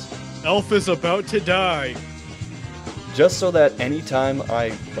ones. Elf is about to die. Just so that anytime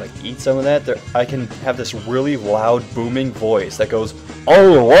I like eat some of that, I can have this really loud booming voice that goes, "I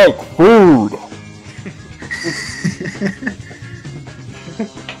like food."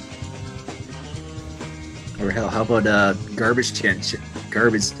 Or hell, how about garbage can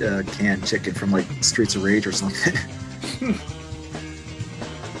chicken from like Streets of Rage or something?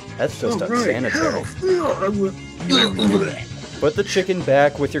 That's just unsanitary. Put the chicken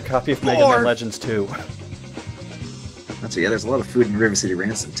back with your copy of Mega Man Legends 2. There's a lot of food in River City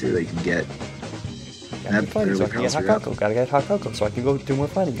Ransom too that you can get. Gotta get fighting so I can get hot cocoa. Gotta get hot cocoa so I can go do more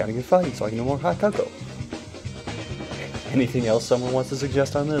fighting. Gotta get fighting so I can do more hot cocoa. Anything else someone wants to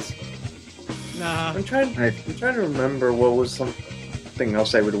suggest on this? Nah. I'm trying to remember what was something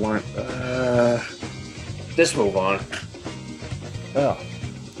else I would want. Let's move on. Well,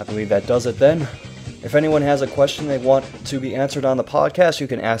 I believe that does it then. If anyone has a question they want to be answered on the podcast, you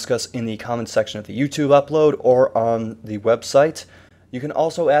can ask us in the comments section of the YouTube upload or on the website. You can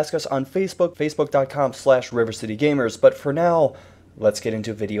also ask us on Facebook, facebook.com/RiverCityGamers. But for now, let's get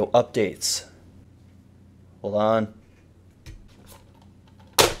into video updates. Hold on.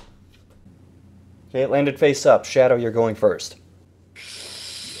 Okay, it landed face up. Shadow, you're going first.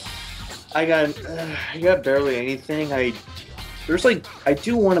 I got barely anything. I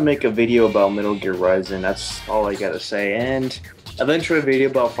do want to make a video about Metal Gear Rising. That's all I gotta say, and eventually a video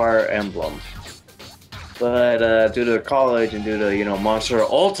about Fire Emblem. But due to college and due to Monster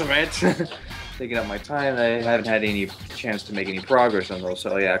Ultimate taking up my time, I haven't had any chance to make any progress on those.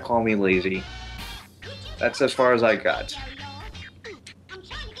 So yeah, call me lazy. That's as far as I got.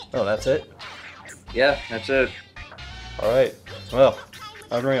 Oh, that's it? Yeah, that's it. Alright. Well,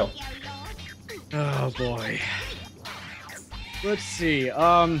 Unreal. Oh boy. Let's see.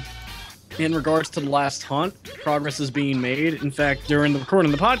 In regards to the last hunt, progress is being made. In fact, during the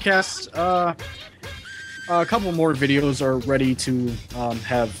recording of the podcast, a couple more videos are ready to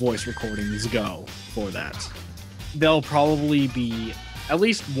have voice recordings go for that. They'll probably be, at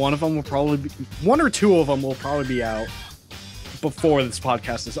least one or two of them will probably be out before this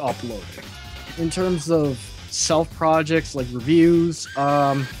podcast is uploaded. In terms of self-projects like reviews,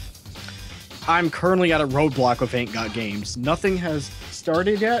 I'm currently at a roadblock with Ain't Got Games. Nothing has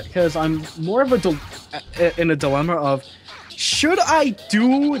started yet because I'm more of in a dilemma of, should I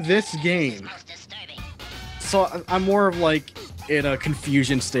do this game? So I'm more of like in a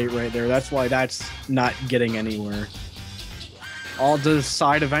confusion state right there. That's why that's not getting anywhere. I'll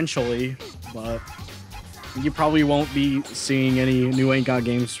decide eventually, but you probably won't be seeing any new Ain't Got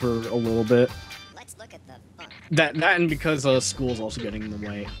Games for a little bit. Let's look at the fun. That and because school's also getting in the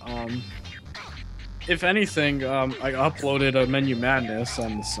way. If anything, I uploaded a Menu Madness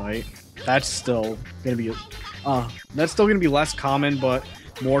on the site. That's still gonna be less common, but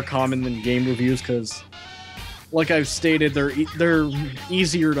more common than game reviews because, like I've stated, they're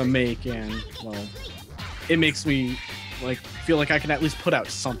easier to make, and well, it makes me feel like I can at least put out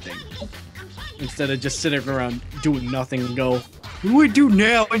something instead of just sitting around doing nothing and go, what do I do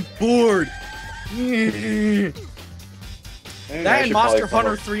now? I'm bored. That and Monster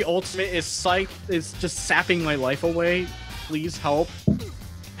Hunter 3 Ultimate is just sapping my life away. Please help.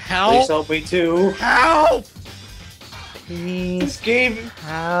 Help! Please help me too. Help! This game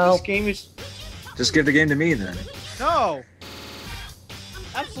is... Just give the game to me then. No!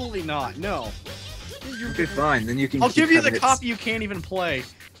 Absolutely not. No. Okay, fine. Then you can. I'll give you the copy you can't even play.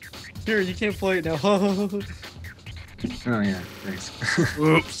 Here, you can't play it now. Oh yeah, thanks.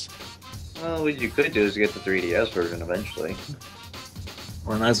 Oops. Well, what you could do is get the 3DS version eventually.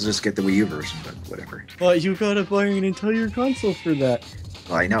 Or I might as well just get the Wii U version, but whatever. But you gotta buy an entire console for that.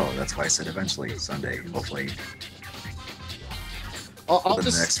 Well, I know. That's why I said eventually, someday, hopefully. I'll within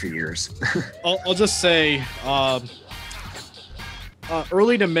just the next few years. I'll just say,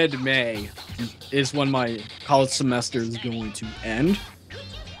 early to mid-May is when my college semester is going to end.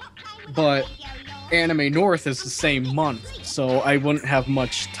 But Anime North is the same month, so I wouldn't have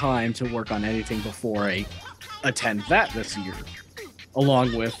much time to work on anything before I attend that this year,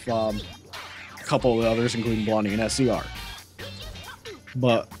 along with a couple of others, including Blondie and SCR.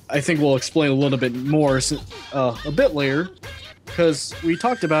 But I think we'll explain a little bit more a bit later, because we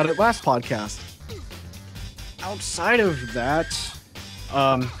talked about it last podcast. Outside of that,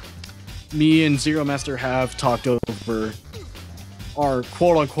 me and Zero Master have talked over our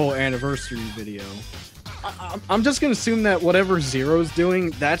quote-unquote anniversary video. I'm just gonna assume that whatever Zero's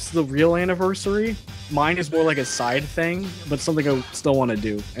doing, that's the real anniversary. Mine is more like a side thing, but something I still want to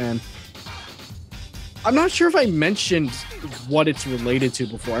do. And I'm not sure if I mentioned what it's related to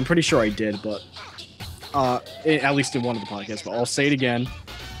before. I'm pretty sure I did, but at least in one of the podcasts. But I'll say it again.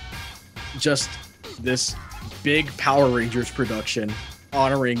 Just this big Power Rangers production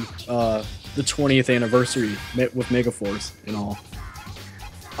honoring the 20th anniversary with Megaforce and all.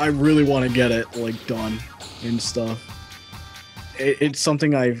 I really want to get it done and stuff. It's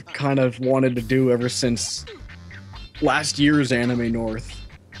something I've kind of wanted to do ever since last year's Anime North,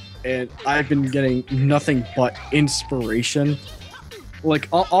 and I've been getting nothing but inspiration.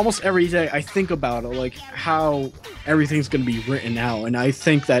 Almost every day I think about it, how everything's gonna be written out, and I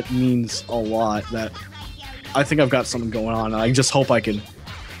think that means a lot. That I think I've got something going on, and I just hope I can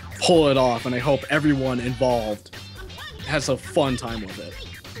pull it off, and I hope everyone involved has a fun time with it.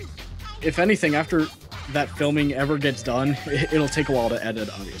 If anything, after that filming ever gets done, it'll take a while to edit,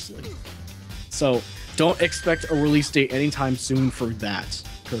 obviously. So don't expect a release date anytime soon for that,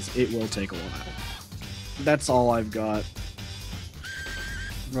 because it will take a while. That's all I've got.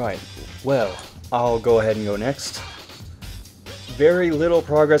 Right. Well, I'll go ahead and go next. Very little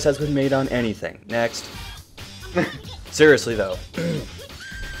progress has been made on anything. Next. Seriously, though.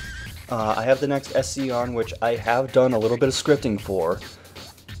 I have the next SCR, in which I have done a little bit of scripting for.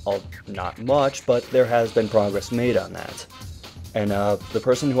 Not much, but there has been progress made on that. And the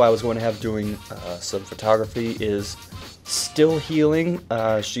person who I was going to have doing some photography is still healing.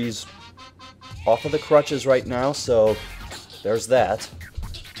 She's off of the crutches right now, so there's that.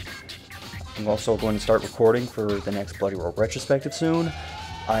 I'm also going to start recording for the next Bloody Roar retrospective soon.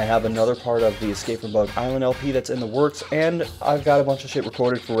 I have another part of the Escape from Bug Island LP that's in the works, and I've got a bunch of shit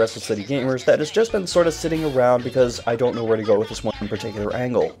recorded for RiverCityGamers that has just been sort of sitting around because I don't know where to go with this one particular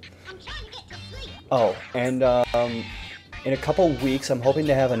angle. Oh, and in a couple weeks I'm hoping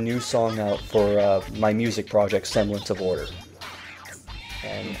to have a new song out for my music project, Semblance of Order.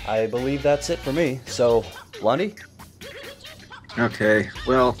 And I believe that's it for me, so, Blondie? Okay,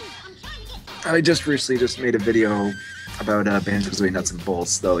 well, I just recently made a video about Banjo-Kazooie Nuts and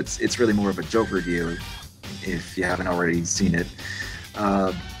Bolts, though it's really more of a joke review, if you haven't already seen it.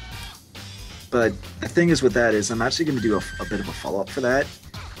 But the thing is with that is I'm actually going to do a bit of a follow-up for that.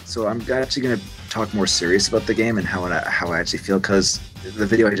 So I'm actually going to talk more serious about the game and how I actually feel, because the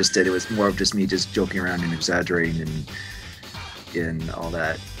video I just did, it was more of just me just joking around and exaggerating and all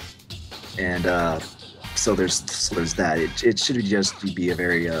that. And so there's that. It should just be a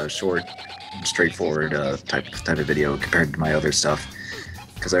very short, straightforward type of video compared to my other stuff,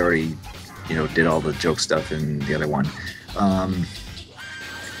 because I already did all the joke stuff in the other one.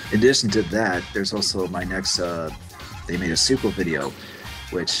 In addition to that, there's also my next. They made a sequel video,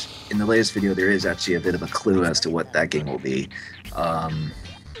 which in the latest video there is actually a bit of a clue as to what that game will be.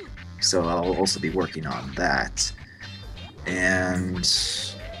 So I'll also be working on that, and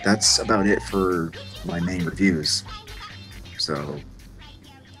that's about it for my main reviews. So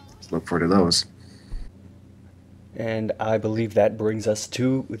look forward to those. And I believe that brings us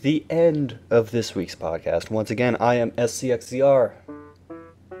to the end of this week's podcast. Once again, I am SCXCR.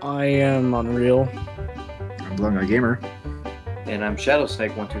 I am Unreal. I'm Blondeguygamer. And I'm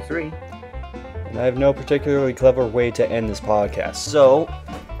ShadowSnake123. And I have no particularly clever way to end this podcast. So,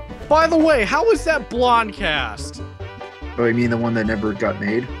 By the way, how was that blonde cast? Oh, you mean the one that never got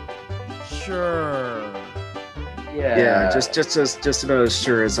made? Sure. Yeah. Just about as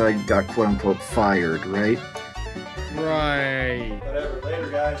sure as I got quote unquote fired, right? Right. whatever,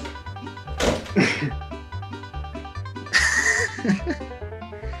 later, guys.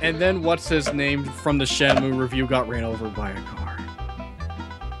 And then what's his name from the Shenmue review got ran over by a car.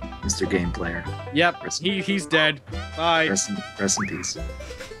 Mr. Game Player. Yep, he's dead. Bye. Rest in peace.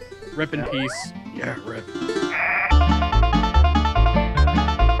 Rip in peace. Yeah, rip.